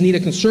Canadians need a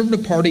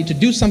Conservative Party to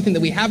do something that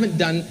we haven't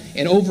done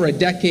in over a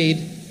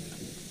decade,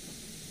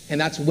 and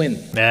that's win.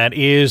 That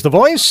is the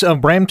voice of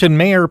Brampton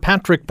Mayor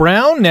Patrick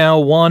Brown, now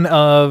one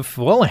of,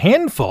 a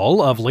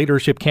handful of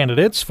leadership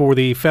candidates for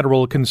the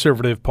federal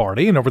Conservative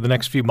Party. And over the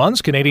next few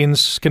months,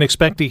 Canadians can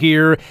expect to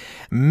hear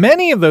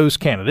many of those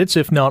candidates,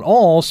 if not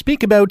all,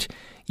 speak about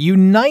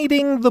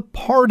uniting the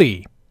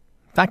party.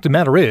 Fact of the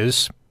matter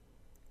is,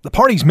 the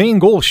party's main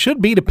goal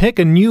should be to pick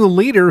a new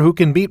leader who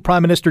can beat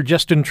Prime Minister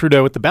Justin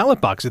Trudeau at the ballot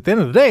box. At the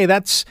end of the day,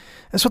 that's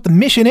what the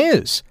mission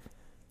is.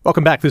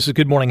 Welcome back. This is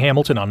Good Morning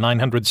Hamilton on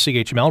 900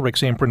 CHML. Rick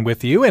Samprin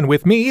with you. And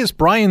with me is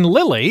Brian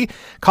Lilley,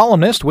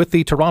 columnist with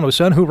the Toronto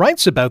Sun, who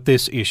writes about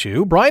this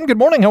issue. Brian, good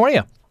morning. How are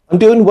you? I'm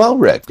doing well,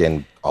 Rick,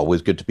 and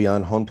always good to be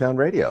on Hometown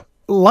Radio.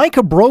 Like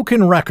a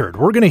broken record,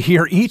 we're going to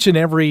hear each and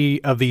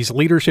every of these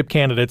leadership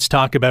candidates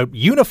talk about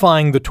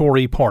unifying the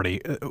Tory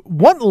party.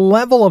 What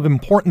level of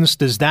importance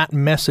does that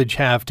message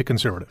have to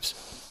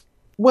Conservatives?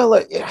 Well,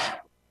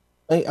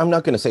 I'm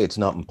not going to say it's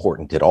not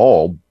important at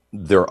all.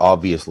 There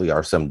obviously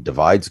are some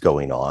divides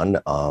going on.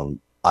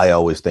 I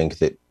always think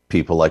that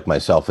people like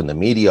myself in the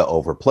media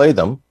overplay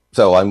them.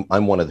 So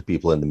I'm one of the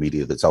people in the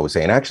media that's always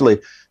saying,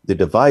 actually, the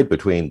divide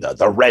between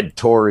the red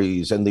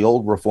Tories and the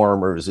old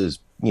reformers is,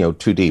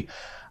 too deep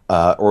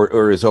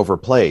or is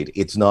overplayed.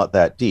 It's not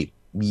that deep.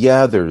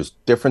 Yeah, there's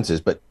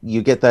differences, but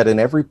you get that in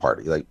every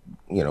party. Like,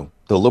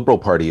 the Liberal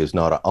Party is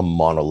not a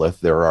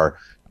monolith. There are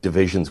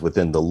divisions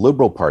within the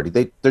Liberal Party.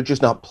 They're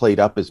just not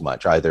played up as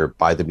much, either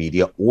by the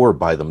media or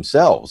by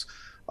themselves.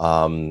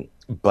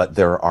 But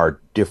there are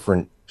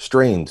different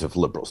strains of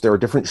Liberals. There are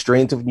different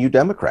strains of New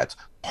Democrats.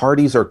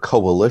 Parties are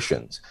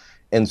coalitions.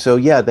 And so,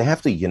 yeah, they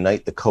have to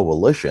unite the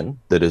coalition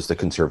that is the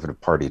Conservative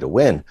Party to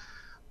win.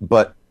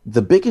 But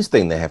the biggest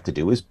thing they have to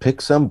do is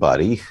pick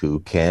somebody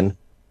who can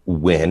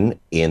win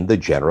in the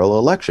general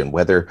election.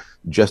 Whether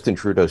Justin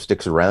Trudeau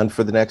sticks around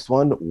for the next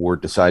one or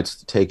decides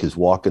to take his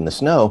walk in the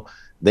snow,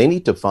 they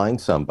need to find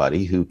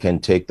somebody who can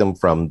take them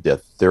from the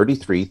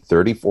 33,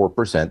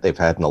 34% they've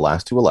had in the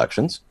last two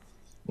elections,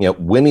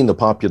 winning the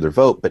popular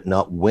vote, but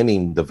not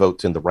winning the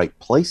votes in the right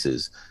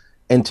places,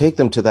 and take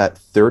them to that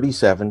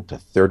 37 to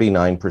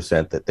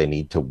 39% that they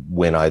need to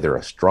win either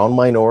a strong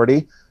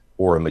minority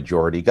or a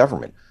majority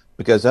government.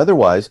 Because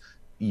otherwise,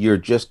 you're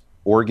just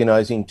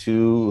organizing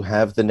to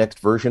have the next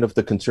version of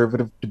the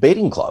Conservative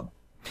debating club.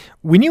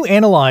 When you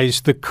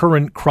analyze the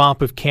current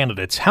crop of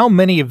candidates, how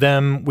many of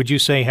them would you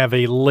say have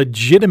a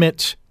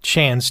legitimate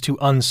chance to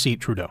unseat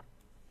Trudeau?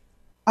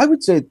 I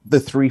would say the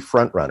three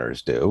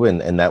frontrunners do,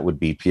 and that would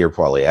be Pierre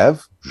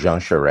Poilievre, Jean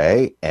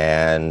Charest,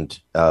 and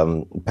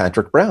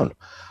Patrick Brown.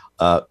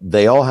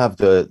 They all have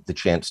the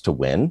chance to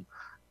win,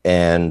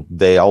 and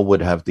they all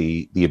would have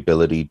the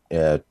ability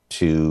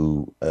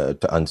to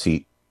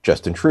unseat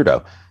Justin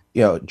Trudeau.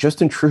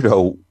 Justin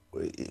Trudeau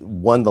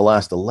won the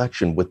last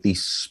election with the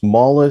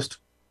smallest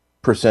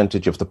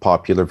percentage of the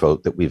popular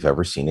vote that we've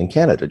ever seen in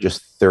Canada,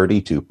 just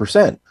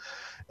 32%.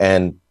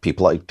 And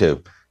people like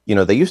to,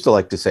 they used to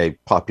like to say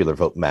popular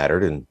vote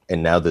mattered,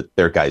 and now that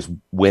their guy's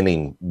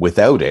winning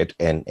without it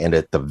and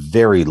at the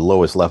very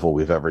lowest level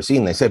we've ever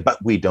seen, they say,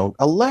 but we don't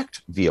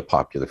elect via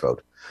popular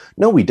vote.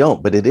 No, we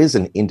don't, but it is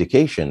an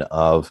indication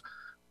of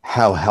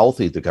how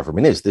healthy the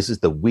government is. This is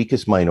the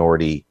weakest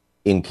minority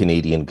in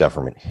Canadian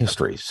government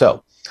history.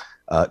 So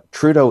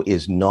Trudeau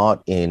is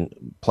not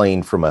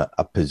playing from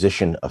a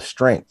position of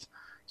strength.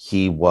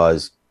 He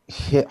was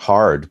hit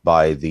hard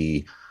by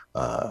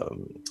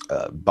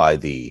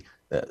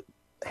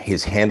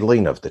his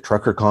handling of the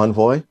trucker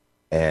convoy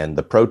and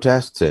the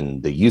protests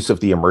and the use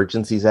of the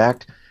Emergencies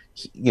Act.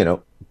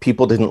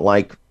 People didn't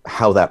like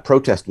how that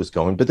protest was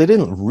going, but they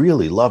didn't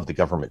really love the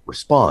government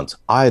response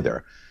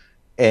either.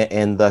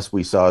 And thus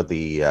we saw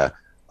the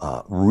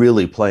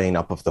really playing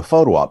up of the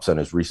photo ops on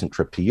his recent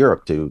trip to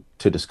Europe to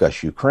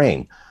discuss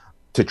Ukraine,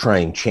 to try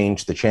and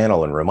change the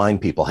channel and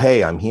remind people,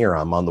 hey, I'm here,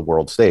 I'm on the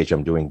world stage,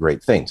 I'm doing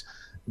great things.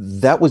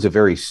 That was a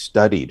very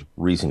studied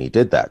reason he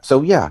did that.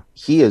 So yeah,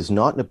 he is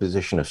not in a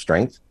position of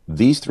strength.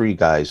 These three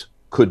guys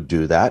could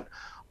do that.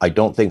 I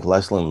don't think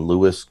Leslyn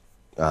Lewis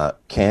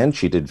can.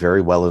 She did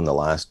very well in the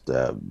last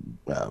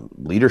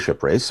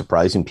leadership race,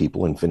 surprising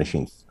people and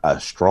finishing a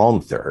strong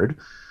third.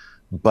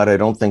 But I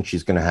don't think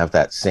she's going to have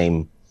that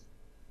same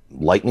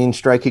lightning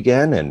strike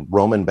again. And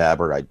Roman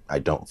Baber, I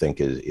don't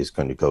think is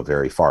going to go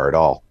very far at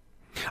all.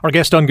 Our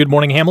guest on Good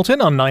Morning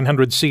Hamilton on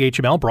 900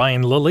 CHML,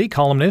 Brian Lilley,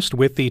 columnist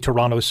with the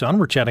Toronto Sun.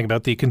 We're chatting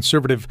about the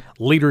Conservative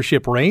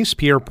leadership race.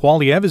 Pierre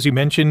Poilievre, as you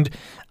mentioned,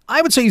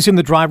 I would say he's in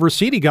the driver's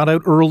seat. He got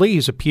out early.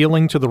 He's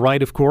appealing to the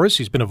right, of course.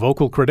 He's been a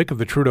vocal critic of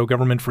the Trudeau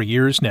government for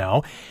years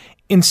now.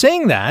 In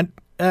saying that,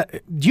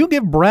 do you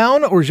give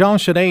Brown or Jean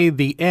Charest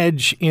the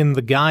edge in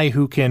the guy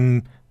who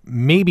can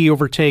maybe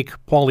overtake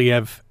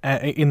Poilievre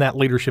in that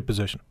leadership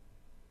position?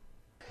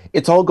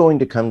 It's all going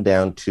to come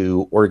down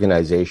to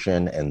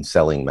organization and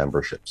selling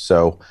memberships.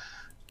 So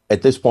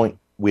at this point,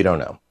 we don't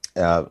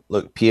know.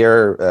 Look,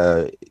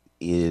 Pierre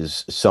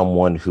is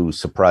someone who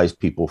surprised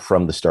people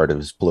from the start of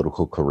his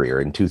political career.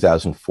 In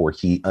 2004,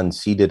 he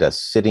unseated a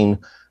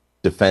sitting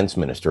defense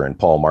minister in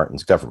Paul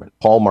Martin's government.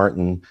 Paul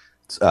Martin's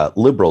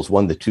Liberals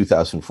won the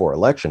 2004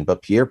 election,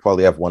 but Pierre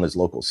Poilievre won his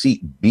local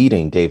seat,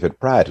 beating David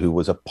Pratt, who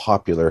was a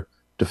popular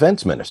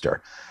defense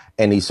minister.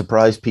 And he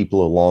surprised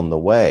people along the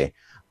way.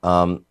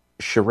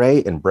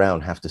 Charest and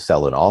Brown have to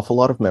sell an awful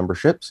lot of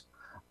memberships.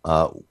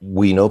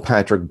 We know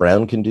Patrick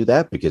Brown can do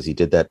that because he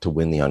did that to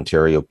win the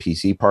Ontario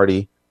PC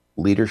Party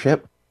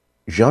leadership.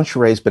 Jean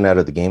Charest's been out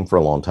of the game for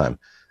a long time.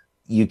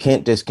 You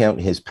can't discount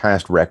his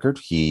past record.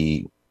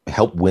 He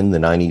helped win the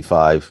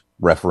 95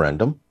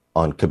 referendum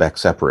on Quebec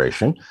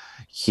separation.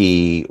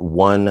 He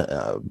won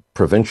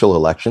provincial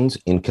elections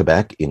in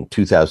Quebec in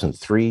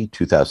 2003,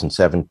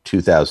 2007,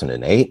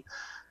 2008.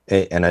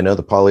 And I know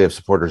the Poilievre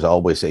supporters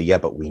always say, yeah,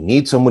 but we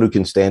need someone who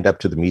can stand up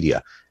to the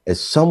media. As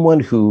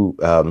someone who,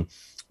 a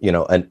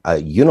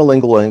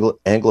unilingual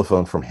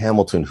Anglophone from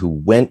Hamilton who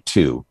went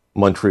to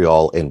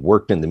Montreal and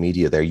worked in the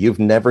media there, you've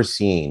never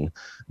seen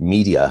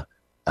media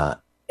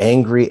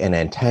angry and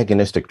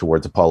antagonistic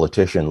towards a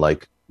politician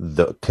like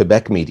the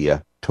Quebec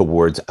media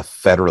towards a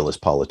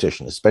federalist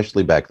politician,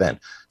 especially back then.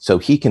 So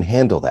he can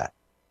handle that.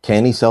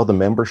 Can he sell the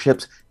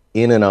memberships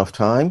in enough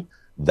time?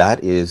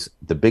 That is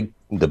the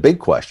big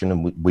question,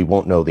 and we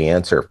won't know the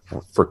answer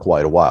for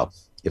quite a while.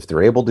 If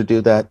they're able to do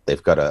that,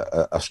 they've got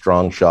a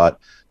strong shot.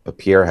 But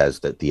Pierre has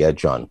the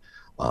edge on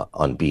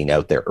being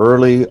out there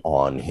early,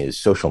 on his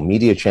social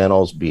media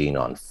channels, being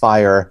on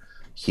fire.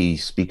 He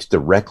speaks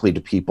directly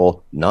to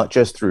people, not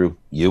just through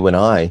you and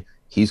I.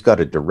 He's got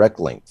a direct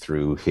link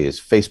through his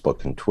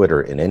Facebook and Twitter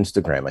and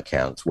Instagram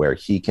accounts where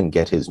he can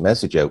get his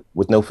message out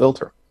with no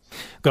filter.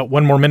 Got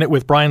one more minute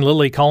with Brian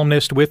Lilley,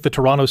 columnist with the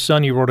Toronto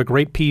Sun. You wrote a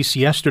great piece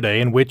yesterday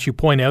in which you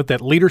point out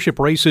that leadership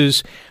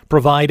races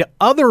provide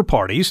other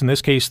parties, in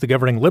this case the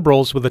governing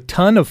Liberals, with a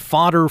ton of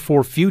fodder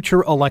for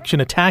future election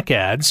attack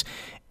ads.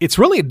 It's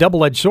really a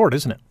double-edged sword,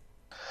 isn't it?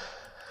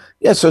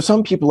 Yeah, so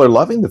some people are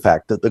loving the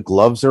fact that the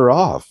gloves are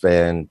off.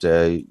 And,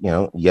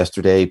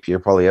 yesterday Pierre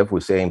Poilievre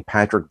was saying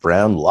Patrick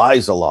Brown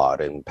lies a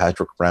lot. And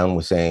Patrick Brown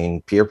was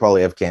saying Pierre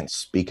Poilievre can't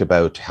speak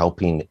about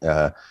helping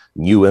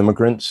new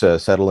immigrants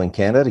settle in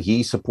Canada.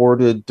 He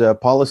supported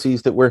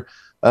policies that were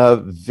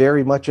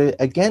very much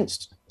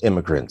against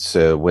immigrants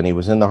when he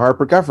was in the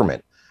Harper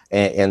government.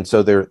 And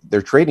so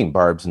they're trading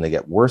barbs, and they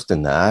get worse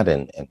than that.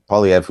 And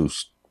Poilievre, who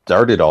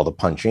started all the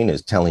punching,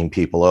 is telling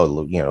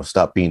people,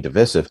 stop being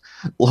divisive.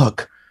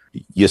 Look,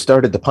 you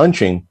started the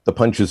punching, the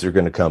punches are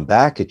going to come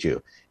back at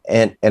you.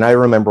 And I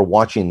remember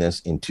watching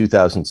this in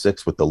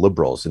 2006 with the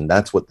Liberals, and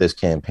that's what this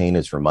campaign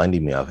is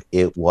reminding me of.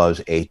 It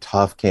was a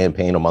tough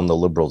campaign among the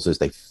Liberals as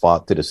they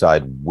fought to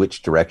decide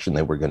which direction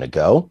they were going to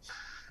go.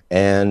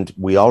 And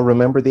we all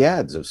remember the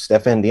ads of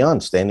Stéphane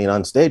Dion standing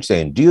on stage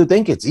saying, "Do you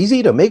think it's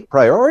easy to make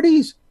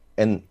priorities?"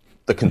 And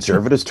the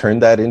Conservatives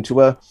turned that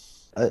into a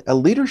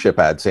leadership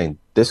ad saying,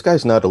 this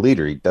guy's not a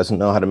leader. He doesn't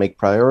know how to make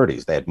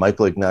priorities. They had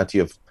Michael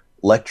Ignatieff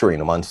lecturing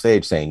him on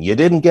stage saying, "You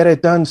didn't get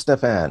it done,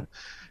 Stéphane."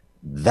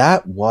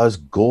 That was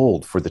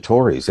gold for the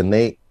Tories, and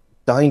they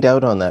dined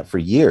out on that for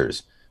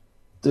years.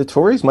 The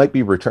Tories might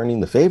be returning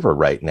the favor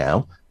right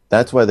now.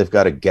 That's why they've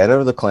got to get out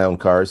of the clown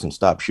cars and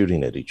stop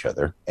shooting at each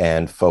other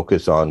and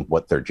focus on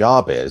what their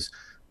job is,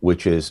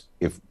 which is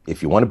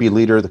if you want to be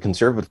leader of the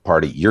Conservative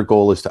Party, your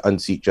goal is to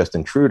unseat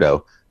Justin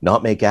Trudeau,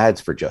 not make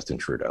ads for Justin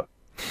Trudeau.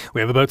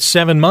 We have about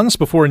 7 months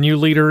before a new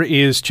leader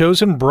is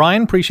chosen.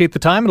 Brian, appreciate the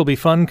time. It'll be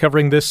fun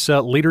covering this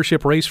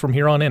leadership race from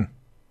here on in.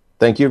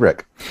 Thank you,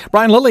 Rick.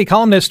 Brian Lilley,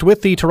 columnist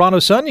with the Toronto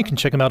Sun. You can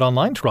check him out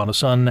online,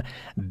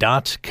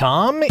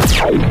 torontosun.com.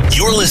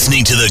 You're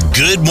listening to the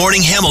Good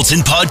Morning Hamilton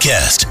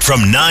podcast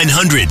from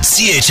 900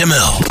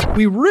 CHML.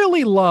 We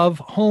really love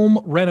home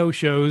reno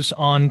shows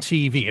on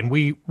TV, and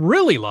we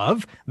really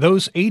love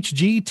those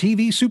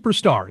HGTV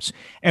superstars.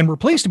 And we're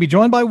pleased to be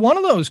joined by one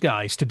of those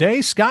guys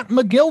today, Scott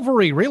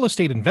McGilvory, real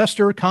estate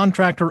investor,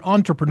 contractor,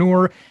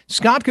 entrepreneur.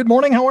 Scott, good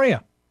morning. How are you?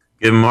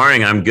 Good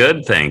morning. I'm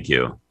good. Thank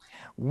you.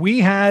 We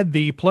had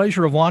the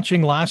pleasure of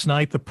watching last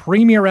night the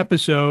premiere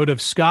episode of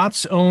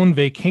Scott's Own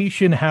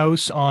Vacation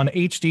House on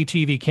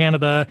HGTV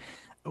Canada.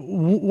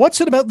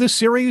 What's it about this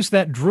series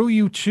that drew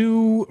you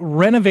to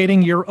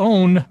renovating your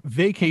own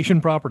vacation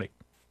property?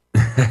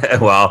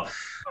 Well,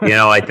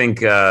 I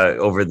think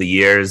over the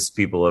years,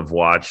 people have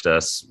watched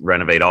us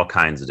renovate all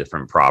kinds of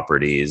different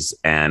properties.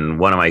 And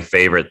one of my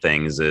favorite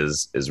things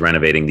is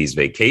renovating these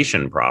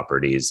vacation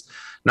properties.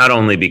 Not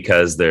only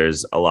because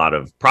there's a lot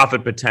of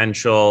profit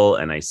potential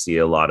and I see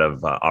a lot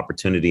of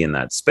opportunity in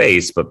that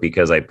space, but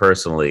because I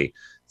personally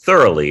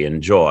thoroughly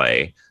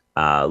enjoy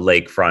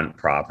lakefront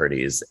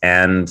properties.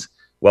 And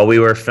while we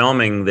were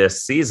filming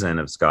this season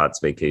of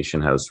Scott's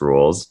Vacation House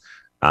Rules,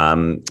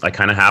 I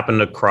kind of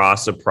happened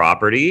across a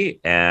property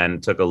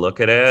and took a look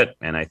at it.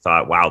 And I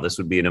thought, wow, this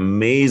would be an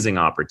amazing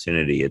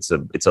opportunity. It's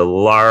a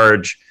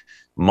large,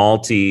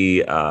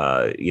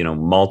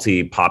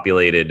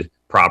 multi-populated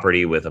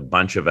property with a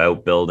bunch of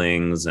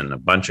outbuildings and a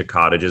bunch of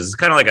cottages. It's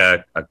kind of like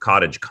a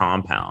cottage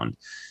compound.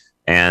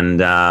 And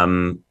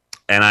then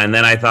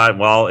I thought,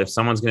 well, if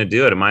someone's going to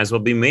do it, it might as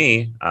well be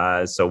me.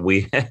 So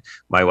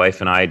my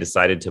wife and I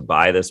decided to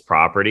buy this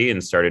property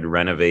and started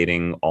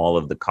renovating all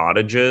of the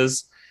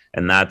cottages.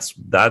 And that's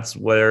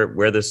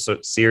where this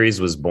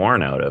series was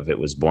born out of. It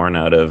was born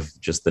out of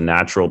just the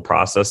natural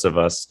process of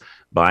us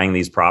buying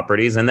these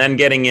properties and then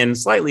getting in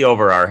slightly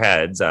over our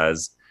heads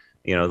as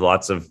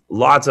lots of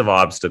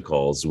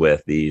obstacles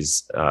with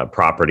these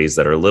properties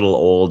that are a little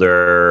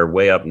older,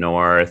 way up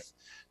north,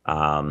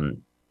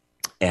 and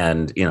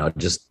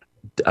just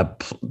a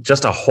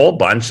whole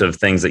bunch of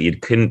things that you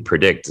couldn't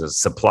predict. The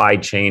supply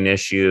chain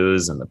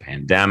issues and the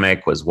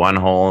pandemic was one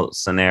whole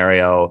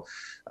scenario,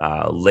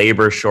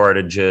 labor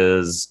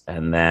shortages,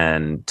 and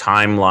then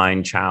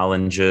timeline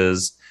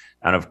challenges.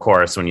 And of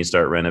course, when you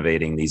start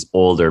renovating these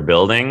older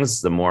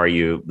buildings, the more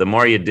you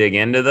dig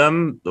into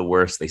them, the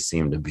worse they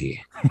seem to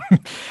be.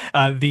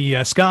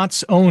 The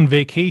Scott's Own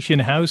Vacation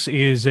House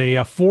is a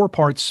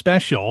 4-part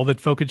special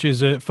that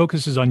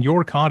focuses on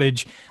your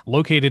cottage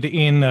located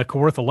in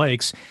Kawartha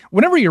Lakes.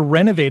 Whenever you're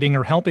renovating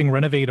or helping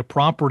renovate a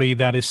property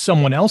that is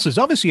someone else's,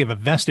 obviously you have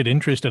a vested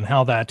interest in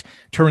how that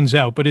turns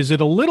out. But is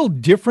it a little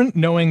different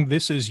knowing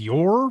this is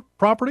your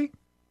property?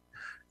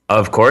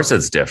 Of course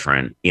it's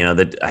different.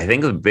 I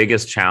think the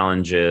biggest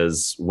challenge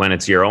is when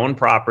it's your own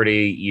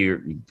property,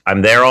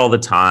 I'm there all the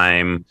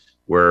time.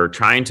 We're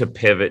trying to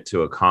pivot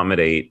to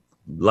accommodate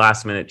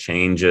last minute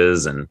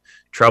changes and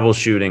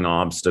troubleshooting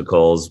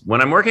obstacles. When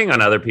I'm working on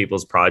other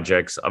people's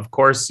projects, of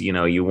course,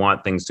 you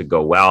want things to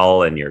go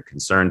well and you're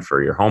concerned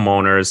for your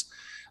homeowners.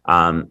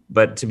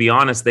 But to be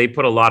honest, they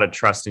put a lot of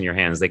trust in your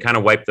hands. They kind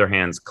of wipe their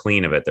hands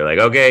clean of it. They're like,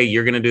 okay,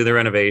 you're going to do the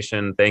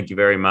renovation. Thank you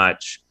very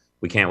much.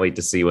 we can't wait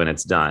to see when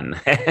it's done.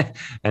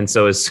 And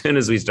so as soon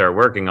as we start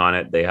working on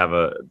it, they have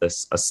a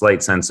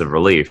slight sense of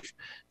relief.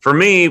 For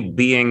me,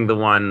 being the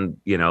one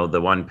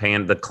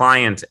paying the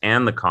client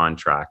and the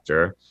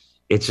contractor,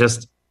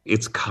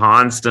 it's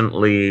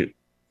constantly,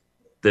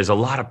 there's a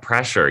lot of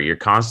pressure. You're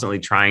constantly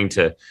trying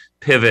to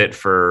pivot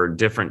for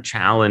different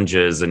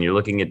challenges, and you're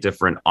looking at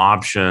different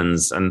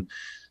options. And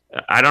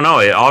I don't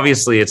know,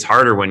 obviously it's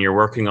harder when you're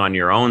working on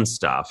your own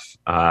stuff.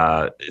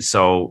 And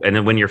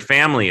then when your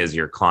family is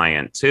your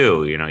client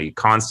too, you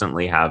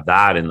constantly have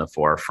that in the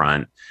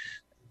forefront.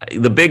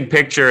 The big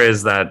picture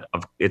is that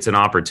it's an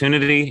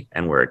opportunity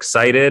and we're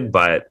excited,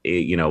 but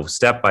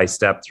step by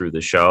step through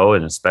the show,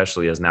 and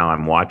especially as now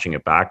I'm watching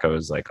it back, I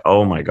was like,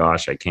 oh my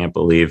gosh, I can't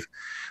believe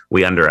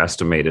we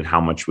underestimated how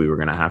much we were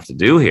going to have to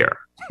do here.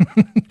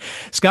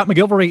 Scott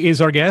McGilvery is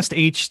our guest,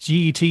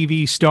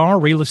 HGTV star,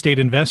 real estate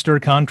investor,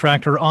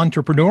 contractor,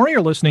 entrepreneur.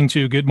 You're listening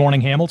to Good Morning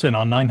Hamilton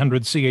on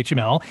 900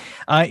 CHML.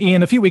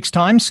 In a few weeks'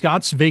 time,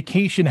 Scott's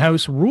Vacation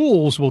House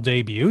Rules will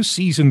debut.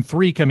 Season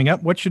 3 coming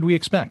up. What should we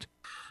expect?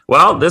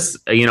 Well,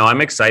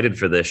 I'm excited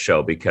for this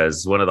show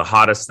because one of the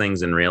hottest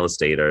things in real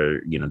estate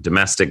are,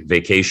 domestic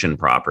vacation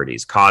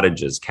properties,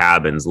 cottages,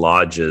 cabins,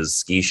 lodges,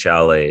 ski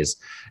chalets.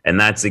 And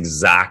that's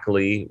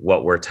exactly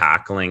what we're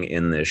tackling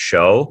in this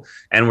show.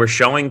 And we're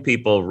showing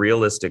people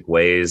realistic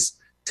ways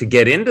to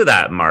get into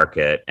that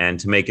market and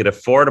to make it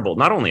affordable,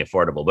 not only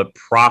affordable, but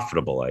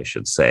profitable, I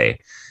should say.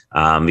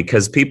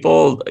 Because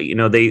people,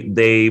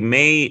 they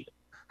may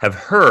have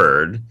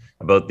heard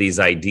about these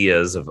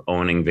ideas of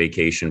owning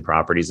vacation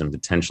properties and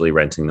potentially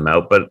renting them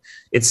out, but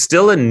it's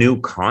still a new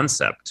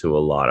concept to a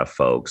lot of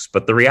folks.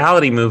 But the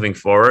reality moving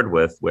forward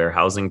with where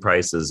housing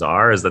prices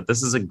are is that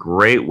this is a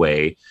great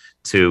way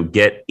to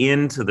get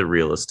into the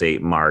real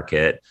estate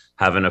market,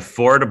 have an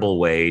affordable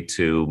way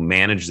to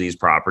manage these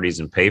properties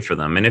and pay for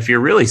them. And if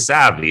you're really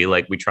savvy,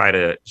 like we try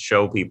to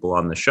show people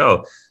on the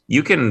show,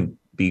 you can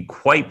be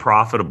quite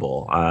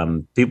profitable.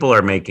 People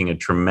are making a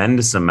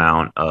tremendous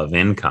amount of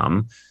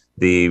income.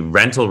 The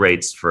rental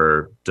rates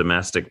for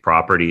domestic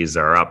properties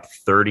are up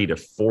 30 to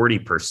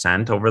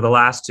 40% over the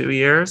last 2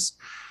 years.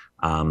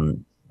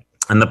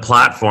 And the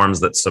platforms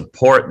that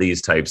support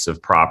these types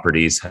of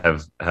properties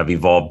have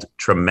evolved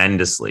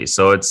tremendously.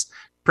 So it's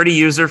pretty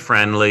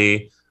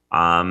user-friendly.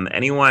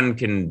 Anyone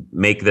can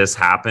make this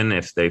happen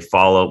if they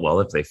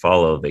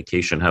follow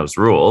Vacation House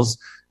Rules.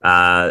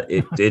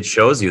 It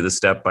shows you the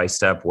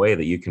step-by-step way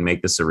that you can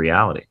make this a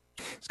reality.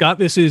 Scott,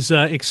 this is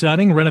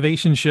exciting.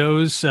 Renovation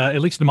shows, at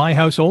least in my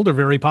household, are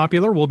very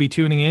popular. We'll be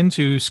tuning in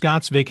to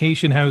Scott's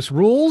Vacation House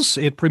Rules.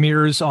 It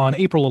premieres on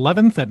April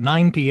 11th at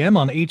 9 p.m.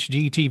 on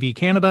HGTV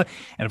Canada.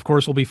 And, of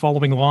course, we'll be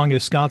following along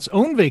as Scott's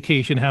own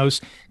vacation house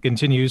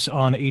continues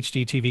on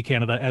HGTV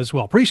Canada as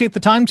well. Appreciate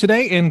the time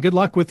today, and good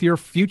luck with your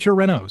future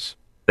renos.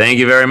 Thank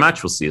you very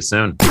much. We'll see you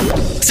soon.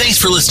 Thanks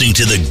for listening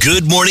to the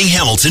Good Morning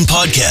Hamilton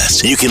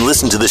podcast. You can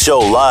listen to the show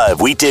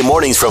live weekday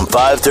mornings from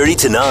 5:30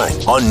 to 9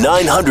 on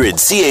 900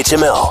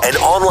 CHML and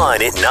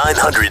online at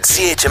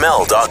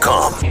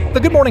 900CHML.com. The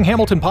Good Morning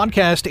Hamilton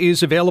podcast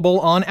is available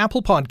on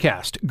Apple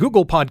Podcast,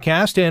 Google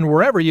Podcast, and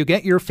wherever you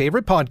get your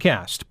favorite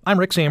podcast. I'm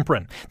Rick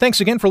Zamprin.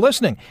 Thanks again for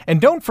listening. And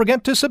don't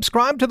forget to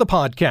subscribe to the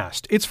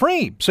podcast. It's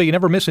free, so you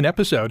never miss an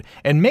episode.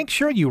 And make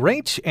sure you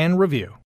rate and review.